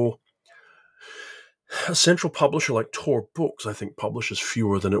central a central publisher like Tor Books, I think, publishes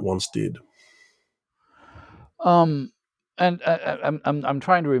fewer than it once did. Um, and I'm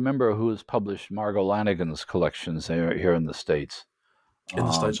trying to remember who has published Margot Lanigan's collections here in the states. In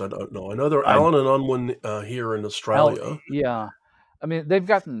the Um, States, I don't know. I know there are I Allen and Unwin here in Australia. yeah, I mean they've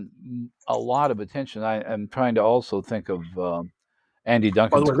gotten a lot of attention. I am trying to also think of Andy By the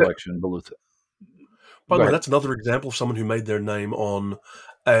Duncan's way, collection, Beluth. by Go the way, ahead. that's another example of someone who made their name on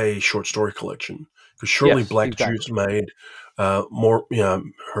a short story collection. Because Shirley Yes, Black Juice exactly. made more,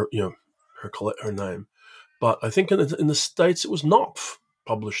 her, her name. But I think in the States it was Knopf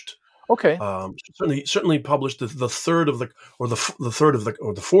published. Okay. Certainly published the third of the third of the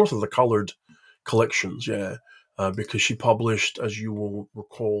or the fourth of the colored collections. Yeah, because she published, as you will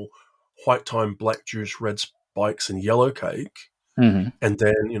recall, White Time, Black Juice, Red Spikes, and Yellow Cake, Hmm. and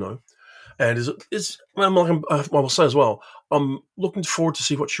then and is I will say as well. I'm looking forward to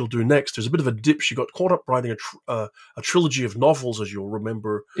see what she'll do next. There's a bit of a dip. She got caught up writing a trilogy of novels, as you'll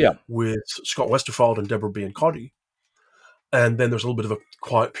remember, Yeah. with Scott Westerfeld and Deborah B. and Coddy. And then there's a little bit of a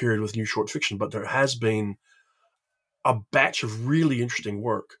quiet period with new short fiction, but there has been a batch of really interesting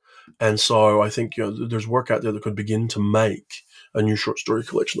work. And so I think there's work out there that could begin to make a new short story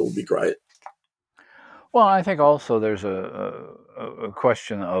collection that would be great. Well, I think also there's a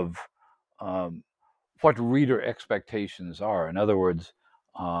question of um, what reader expectations are. In other words,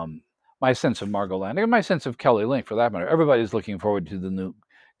 um, my sense of Margot Landing and my sense of Kelly Link, for that matter. Everybody's looking forward to the new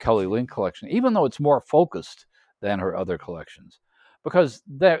Kelly Link collection, even though it's more focused than her other collections, because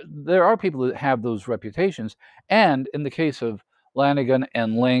there are people that have those reputations. And in the case of Lanigan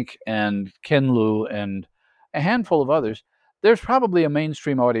and Link and Kinlu and a handful of others, there's probably a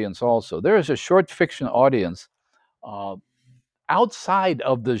mainstream audience also. There is a short fiction audience uh, outside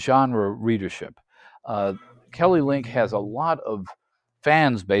of the genre readership. Uh, Kelly Link has a lot of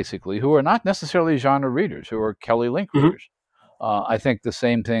fans, basically, who are not necessarily genre readers, who are Kelly Link Mm-hmm. readers. I think the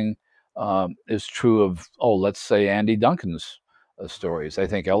same thing is true of, let's say, Andy Duncan's stories. I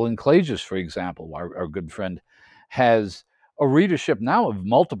think Ellen Klages, for example, our good friend, has a readership now of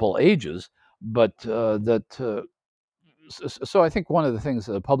multiple ages, but so I think one of the things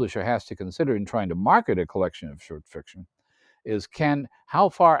that a publisher has to consider in trying to market a collection of short fiction is how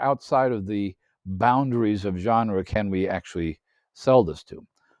far outside of the boundaries of genre can we actually sell this to?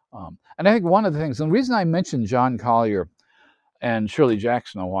 And I think one of the things, and the reason I mentioned John Collier and Shirley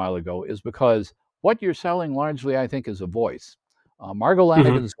Jackson a while ago is because what you're selling largely, I think, is a voice. Margot Mm-hmm.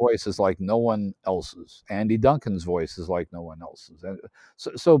 Lanigan's voice is like no one else's. Andy Duncan's voice is like no one else's.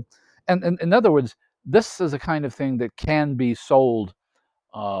 And and in other words, this is a kind of thing that can be sold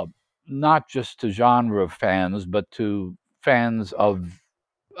uh, not just to genre fans, but to fans of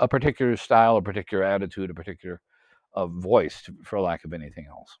a particular style, a particular attitude, a particular voice, for lack of anything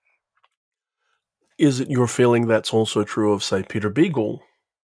else. Is it your feeling that's also true of, say, Peter Beagle?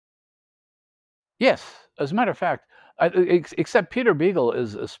 Yes, as a matter of fact, except Peter Beagle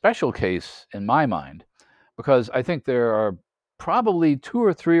is a special case in my mind, because I think there are probably 2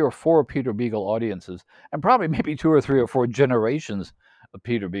 or 3 or 4 Peter Beagle audiences, and probably maybe 2 or 3 or 4 generations of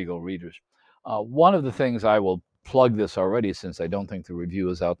Peter Beagle readers. One of the things, I will plug this already since I don't think the review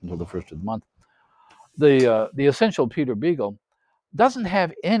is out until the first of the month. The Essential Peter Beagle doesn't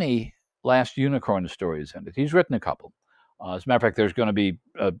have any Last Unicorn stories in it. He's written a couple. As a matter of fact, there's going to be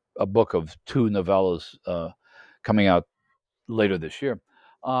a book of 2 novellas coming out later this year.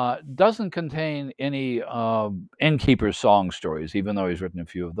 Doesn't contain any innkeeper song stories, even though he's written a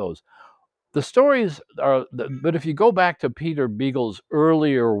few of those. The stories are, but if you go back to Peter Beagle's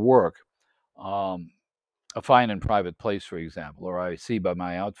earlier work, A Fine and Private Place, for example, or I See by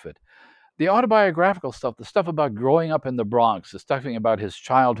My Outfit, the autobiographical stuff, the stuff about growing up in the Bronx, the stuff about his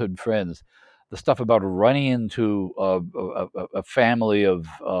childhood friends, the stuff about running into a family of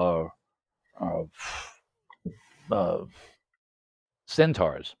uh,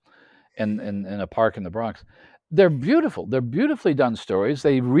 centaurs in a park in the Bronx. They're beautiful. They're beautifully done stories.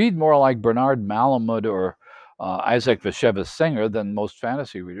 They read more like Bernard Malamud or Isaac Bashevis Singer than most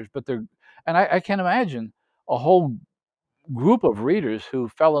fantasy readers, but I can imagine a whole group of readers who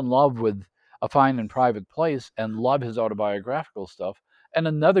fell in love with A Fine and Private Place and love his autobiographical stuff, and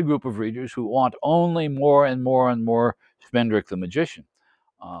another group of readers who want only more and more and more Spendrick the Magician.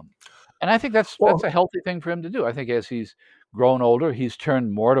 Um, and I think that's Well, a healthy thing for him to do. I think as he's grown older, he's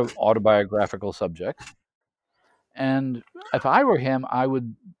turned more to autobiographical subjects. And if I were him, I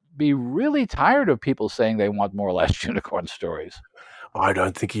would be really tired of people saying they want more Last Unicorn stories. I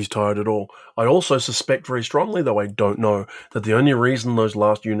don't think he's tired at all. I also suspect very strongly, though I don't know, that the only reason those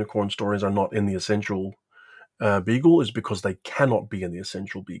Last Unicorn stories are not in the Essential Beagle is because they cannot be in the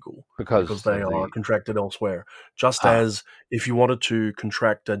Essential Beagle because Because they of are the contracted elsewhere. Just ah, as if you wanted to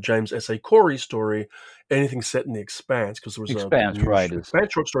contract a James S.A. Corey story, anything set in the Expanse, because there was a Expanse, new right, is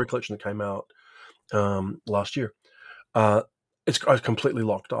Expanse short story collection that came out last year. Uh, it's completely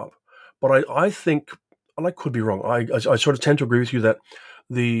locked up. But I think, and I could be wrong, I sort of tend to agree with you that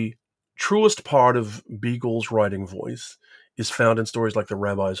the truest part of Beagle's writing voice is found in stories like The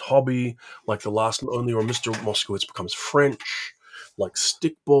Rabbi's Hobby, like The Last and Only, or Mr. Moskowitz Becomes French, like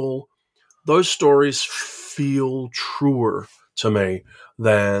Stickball. Those stories feel truer to me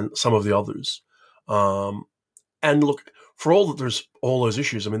than some of the others. And look, for all that there's all those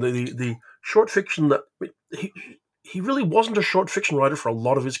issues, I mean, the short fiction that he, he really wasn't a short fiction writer for a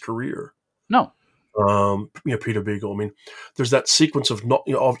lot of his career. no. Peter Beagle. I mean, there's that sequence of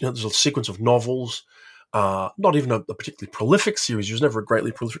there's a sequence of novels. Not even a particularly prolific series. He was never a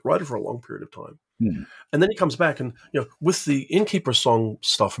greatly prolific writer for a long period of time. Hmm. And then he comes back, and with the Innkeeper song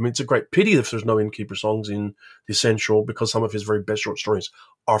stuff. I mean, it's a great pity if there's no Innkeeper songs in The Essential, because some of his very best short stories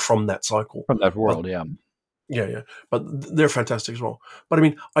are from that cycle. From that But world, yeah. yeah, but they're fantastic as well. But I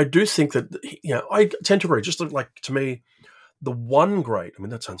mean, I do think that I tend to agree. Just like to me, the one great, I mean,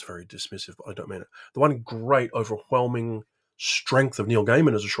 that sounds very dismissive, but I don't mean it. The one great, overwhelming strength of Neil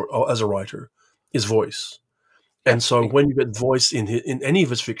Gaiman as a writer is voice. And Yes. so when you get voice in any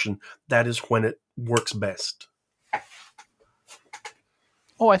of his fiction, that is when it works best.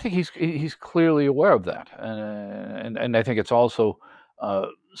 Oh, I think he's clearly aware of that, and I think it's also uh,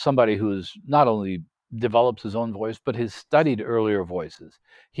 somebody who's not only developed his own voice, but has studied earlier voices.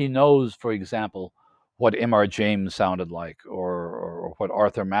 He knows, for example, what M.R. James sounded like, or what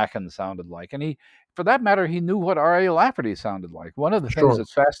Arthur Machen sounded like, and for that matter, he knew what R.A. Lafferty sounded like. One of the things Sure.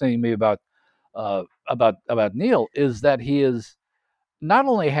 that's fascinating me about Neil is that he is not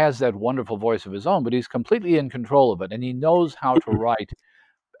only has that wonderful voice of his own, but he's completely in control of it, and he knows how to write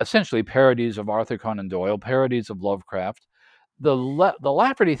essentially parodies of Arthur Conan Doyle, parodies of Lovecraft. The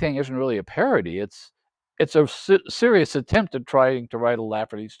Lafferty thing isn't really a parody; it's a serious attempt at trying to write a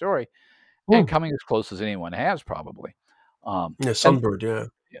Lafferty story, and Hmm. coming as close as anyone has probably. Um, Yeah, and Sunbird, yeah.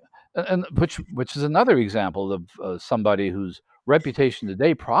 and which is another example of somebody whose reputation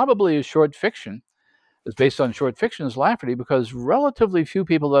today probably is based on short fiction is Lafferty, because relatively few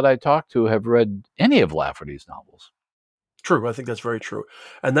people that I talk to have read any of Lafferty's novels. True, I think that's very true.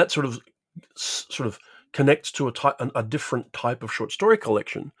 And that sort of connects to a different type of short story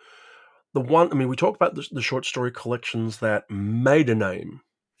collection. I mean, we talked about the short story collections that made a name.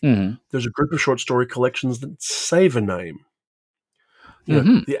 Hmm. There's a group of short story collections that save a name.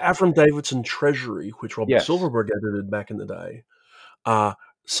 Hmm. The Avram Davidson Treasury, which Robert Yes. Silverberg edited back in the day, uh,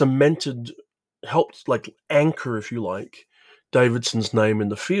 cemented, helped like anchor, if you like, Davidson's name in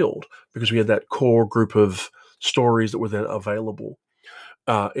the field because we had that core group of stories that were then available.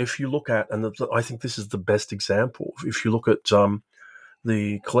 If you look at, and I think this is the best example, if you look at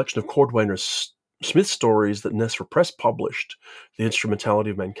the collection of Cordwainer Smith stories that Nessra Press published, The Instrumentality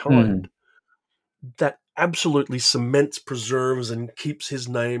of Hmm. Mankind, that absolutely cements, preserves, and keeps his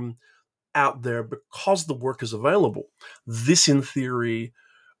name out there because the work is available. This, in theory,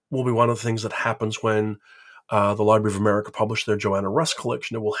 will be one of the things that happens when the Library of America publish their Joanna Russ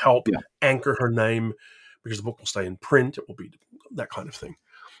collection. It will help Yeah. anchor her name because the book will stay in print. It will be that kind of thing.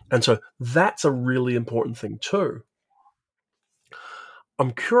 And so that's a really important thing too.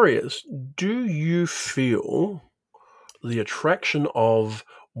 I'm curious, do you feel the attraction of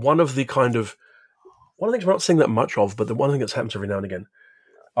one of the kind of one of the things we're not seeing that much of, but the one thing that's happens every now and again,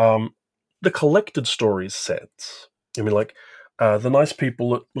 um, the collected stories sets. I mean, like the nice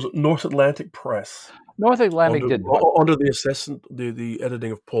people at was it North Atlantic Press North Atlantic under did what? under the assessment, the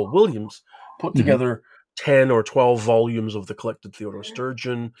editing of Paul Williams, put Hmm. together 10 or 12 volumes of the collected Theodore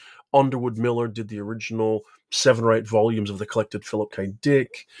Sturgeon. Underwood Miller did the original 7 or 8 volumes of the collected Philip K.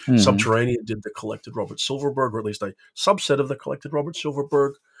 Dick. Hmm. Subterranean did the collected Robert Silverberg, or at least a subset of the collected Robert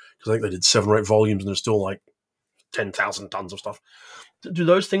Silverberg, because I think they did 7 or 8 volumes, and there's still like 10,000 tons of stuff. Do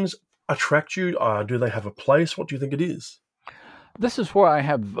those things attract you? Do they have a place? What do you think it is? This is where I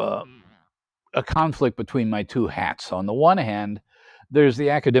have a conflict between my two hats. On the one hand, there's the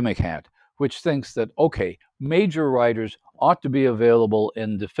academic hat, which thinks that, okay, major writers ought to be available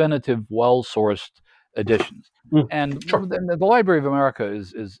in definitive, well sourced editions. Mm, And sure. then the Library of America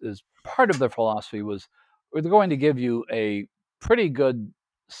is part of their philosophy was we're going to give you a pretty good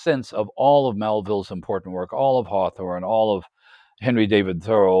sense of all of Melville's important work, all of Hawthorne, all of Henry David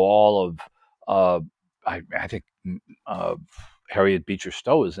Thoreau, all of uh, I think uh, Harriet Beecher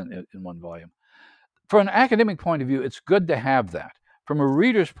Stowe is in one volume. From an academic point of view, it's good to have that. From a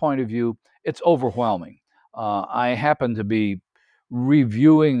reader's point of view, it's overwhelming. I happen to be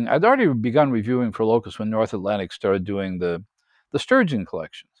reviewing, I'd already begun reviewing for Locus when North Atlantic started doing the Sturgeon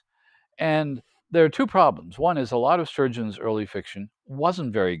collections. And there are two problems. One is a lot of Sturgeon's early fiction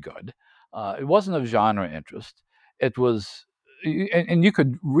wasn't very good. It wasn't of genre interest. It was, and you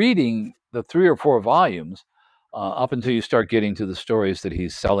could reading the 3 or 4 volumes up until you start getting to the stories that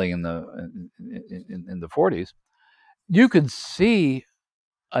he's selling in the 40s. You could see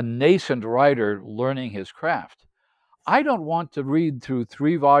a nascent writer learning his craft. I don't want to read through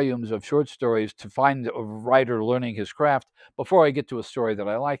 3 volumes of short stories to find a writer learning his craft before I get to a story that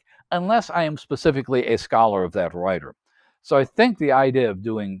I like, unless I am specifically a scholar of that writer. So I think the idea of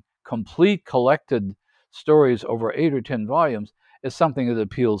doing complete collected stories over 8 or 10 volumes is something that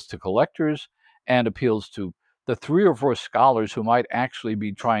appeals to collectors and appeals to the 3 or 4 scholars who might actually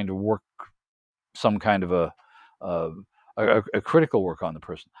be trying to work some kind of uh, a critical work on the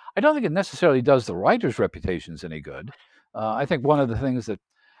person. I don't think it necessarily does the writer's reputations any good. I think one of the things that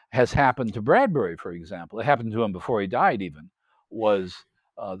has happened to Bradbury, for example, it happened to him before he died, even, was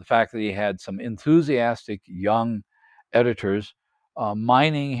the fact that he had some enthusiastic young editors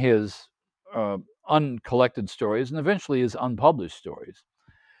mining his uh, uncollected stories and eventually his unpublished stories.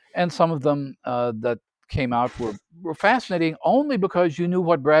 And some of them that came out were fascinating only because you knew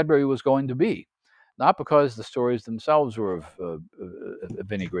what Bradbury was going to be, not because the stories themselves were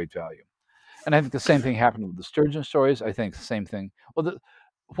of any great value. And I think the same thing happened with the Sturgeon stories. I think the same thing. Well,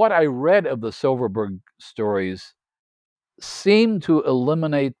 what I read of the Silverberg stories seemed to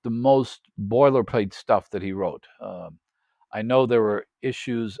eliminate the most boilerplate stuff that he wrote. I know there were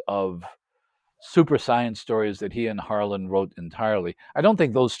issues of super science stories that he and Harlan wrote entirely. I don't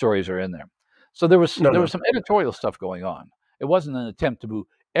think those stories are in there. So No, there was no. some editorial stuff going on. It wasn't an attempt to do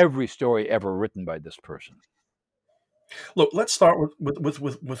every story ever written by this person. Look, let's start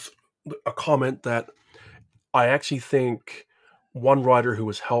with a comment that I actually think one writer who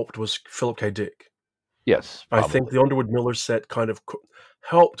was helped was Philip K. Dick. Yes, I think probably. the Underwood Miller set kind of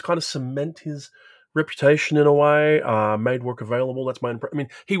helped kind of cement his reputation in a way, made work available. That's my impression. I mean,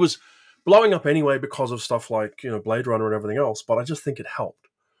 he was blowing up anyway because of stuff like Blade Runner and everything else, but I just think it helped.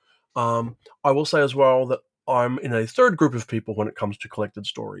 I will say as well that I'm in a third group of people when it comes to collected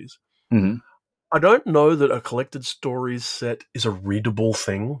stories. Hmm. I don't know that a collected stories set is a readable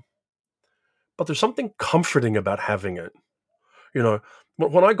thing, but there's something comforting about having it. You know,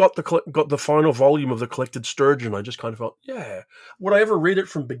 when I got the final volume of the Collected Sturgeon, I just kind of felt, yeah. Would I ever read it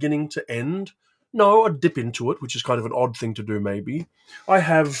from beginning to end? No, I'd dip into it, which is kind of an odd thing to do. Maybe I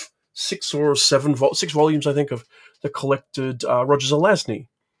have six volumes, I think, of the Collected Roger Zelazny.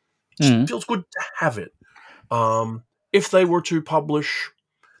 Just Hmm. feels good to have it. If they were to publish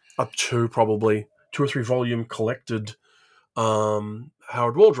probably two or three volume collected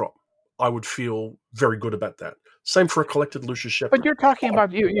Howard Waldrop, I would feel very good about that. Same for a collected Lucius But Shepard. you're talking Oh,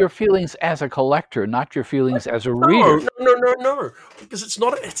 about your feelings as a collector, not your feelings as a reader. no, because it's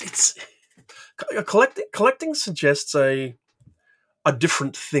not. It's collecting suggests a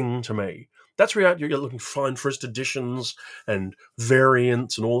different thing to me. That's where you're looking to find first editions and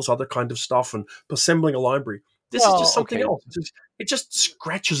variants and all this other kind of stuff and assembling a library. This is just Well, something okay, else. It just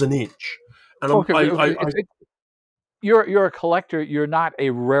scratches an itch, and okay. You're a collector. You're not a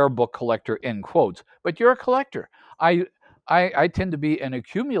rare book collector in quotes, but you're a collector. I I tend to be an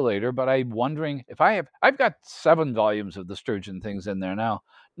accumulator, but I'm wondering if I've got 7 volumes of the Sturgeon things in there now.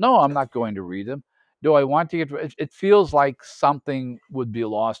 No, I'm not going to read them. Do I want to get? It feels like something would be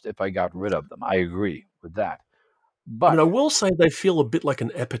lost if I got rid of them. I agree with that. I mean, But I will say they feel a bit like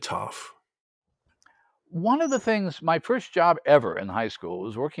an epitaph. one of the things, my first job ever in high school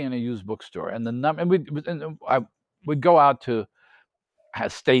was working in a used bookstore, and I would go out to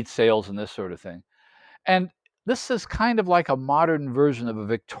estate sales and this sort of thing. And this is kind of like a modern version of a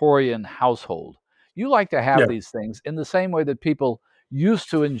Victorian household. You like to have Yeah, these things in the same way that people used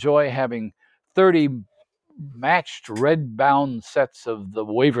to enjoy having 30 matched red bound sets of the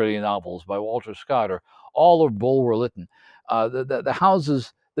Waverley novels by Walter Scott or all of Bulwer Lytton. The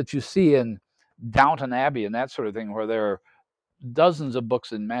houses that you see in Downton Abbey and that sort of thing, where there are dozens of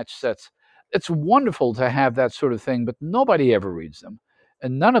books in matched sets. It's wonderful to have that sort of thing, but nobody ever reads them.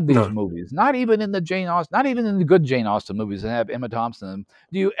 And none of these no, movies, not even in the Jane Austen, not even in the good Jane Austen movies that have Emma Thompson in them,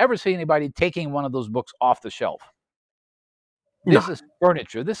 do you ever see anybody taking one of those books off the shelf? no. This is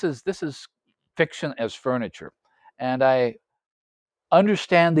furniture. This is fiction as furniture. And I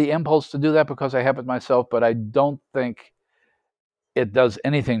understand the impulse to do that because I have it myself, but I don't think it does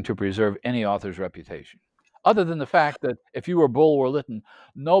anything to preserve any author's reputation. Other than the fact that if you were Bulwer Lytton,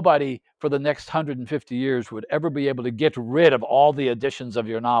 nobody for the next 150 years would ever be able to get rid of all the editions of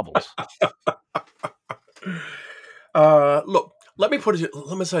your novels. Look, let me put it.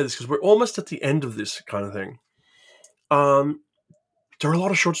 Let me say this because we're almost at the end of this kind of thing. Um, there are a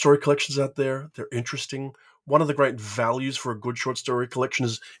lot of short story collections out there. They're interesting. One of the great values for a good short story collection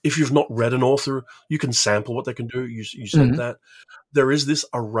is if you've not read an author, you can sample what they can do. You said Mhm. that. There is this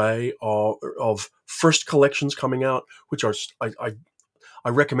array of first collections coming out, which I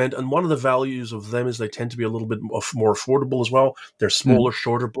recommend. And one of the values of them is they tend to be a little bit more affordable as well. They're Mhm. smaller,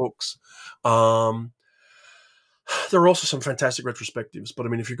 shorter books. Um, there are also some fantastic retrospectives, but I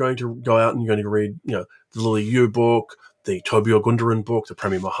mean, if you're going to go out and you're going to read, the Lily Yu book, the Tobio Gundaran book, the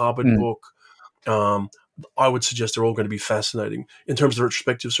Premi Mohabbat Mhm. book, um, I would suggest they're all going to be fascinating. In terms of the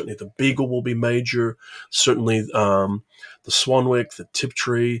retrospective, certainly the Beagle will be major, certainly the Swanwick, the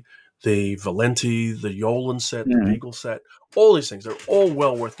Tiptree, the Valenti, the Yolan set, the Mhm. Beagle set, all these things, they're all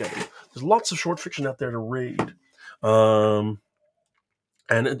well worth getting. There's lots of short fiction out there to read. Um,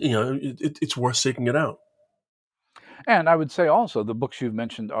 and, it's worth seeking it out. And I would say also the books you've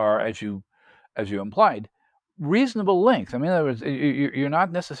mentioned are, as you implied, reasonable length. I mean, in other words, you're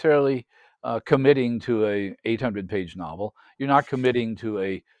not necessarily committing to a 800-page novel. You're not committing to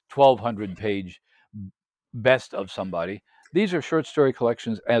a 1,200-page best of somebody. These are short story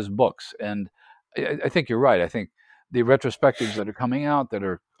collections as books, and I think you're right. I think the retrospectives that are coming out, that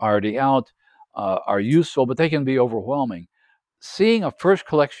are already out, are useful, but they can be overwhelming. Seeing a first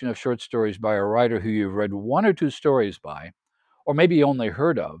collection of short stories by a writer who you've read one or two stories by, or maybe only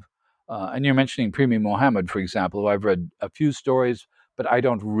heard of. And you're mentioning Premi Mohammed, for example, who I've read a few stories, but I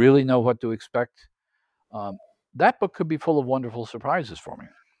don't really know what to expect. Um, that book could be full of wonderful surprises for me.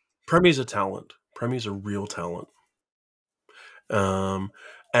 Premi's a talent. Premi's a real talent. And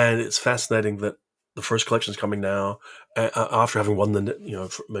it's fascinating that the first collection is coming now after having won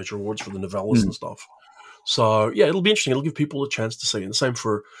the major awards for the novellas and stuff. So yeah, it'll be interesting. It'll give people a chance to see. And the same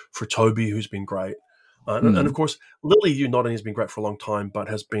for Toby, who's been great. And of course, Lily Yu not only has been great for a long time, but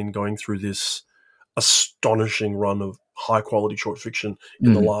has been going through this astonishing run of high quality short fiction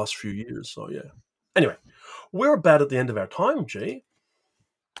in the last few years. So yeah. Anyway, we're about at the end of our time, G.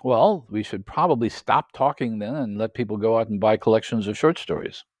 Well, we should probably stop talking then and let people go out and buy collections of short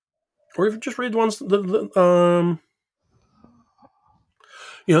stories. Or even just read ones that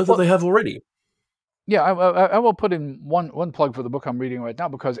they have already. Yeah, I will put in one plug for the book I'm reading right now,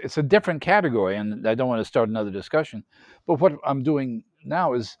 because it's a different category, and I don't want to start another discussion. But what I'm doing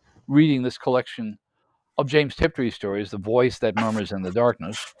now is reading this collection of James Tiptree stories, The Voice That Murmurs in the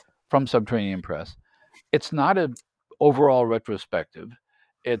Darkness, from Subterranean Press. It's not an overall retrospective.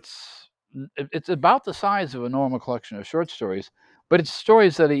 It's about the size of a normal collection of short stories, but it's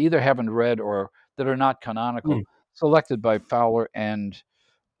stories that I either haven't read or that are not canonical, selected by Fowler and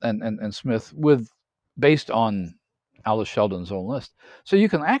Smith based on Alice Sheldon's own list. So you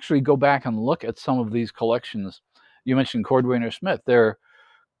can actually go back and look at some of these collections. You mentioned Cordwainer Smith. They're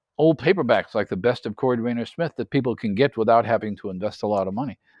old paperbacks, like the best of Cordwainer Smith, that people can get without having to invest a lot of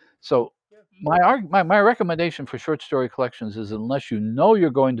money. So my recommendation for short story collections is, unless you know you're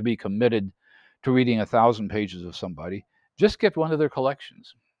going to be committed to reading 1,000 pages of somebody, just get one of their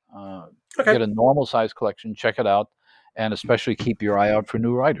collections. Get a normal size collection, check it out, and especially keep your eye out for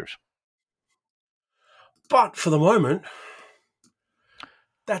new writers. But for the moment,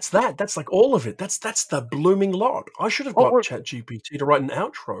 that's that. That's like all of it. That's the blooming lot. I should have got ChatGPT to write an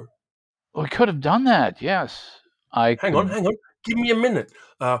outro. We could have done that, yes. Hang on. Give me a minute.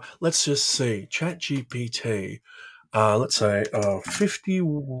 Let's just see. ChatGPT. Let's say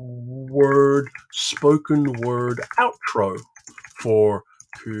 50-word spoken word outro for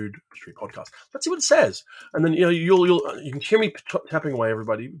Coode Street podcast. Let's see what it says, and then you can hear me tapping away,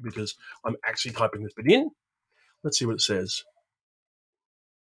 everybody, because I'm actually typing this bit in. Let's see what it says.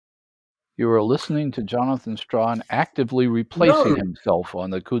 You are listening to Jonathan Strawn actively replacing himself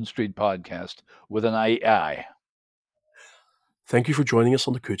on the Coode Street podcast with an AI. Thank you for joining us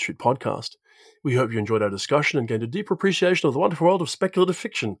on the Coode Street podcast. We hope you enjoyed our discussion and gained a deeper appreciation of the wonderful world of speculative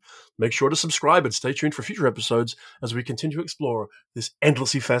fiction. Make sure to subscribe and stay tuned for future episodes as we continue to explore this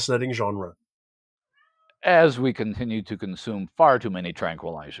endlessly fascinating genre. As we continue to consume far too many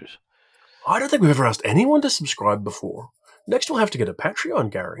tranquilizers. I don't think we've ever asked anyone to subscribe before. Next, we'll have to get a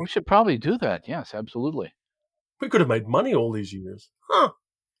Patreon, Gary. We should probably do that. Yes, absolutely. We could have made money all these years.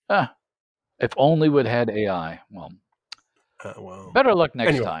 If only we'd had AI. Well, better luck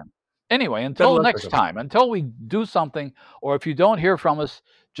next time. Anyway, until next time, until we do something, or if you don't hear from us,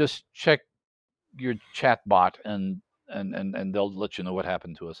 just check your chat bot and they'll let you know what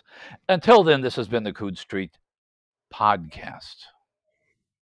happened to us. Until then, this has been the Coode Street podcast.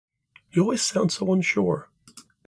 You always sound so unsure.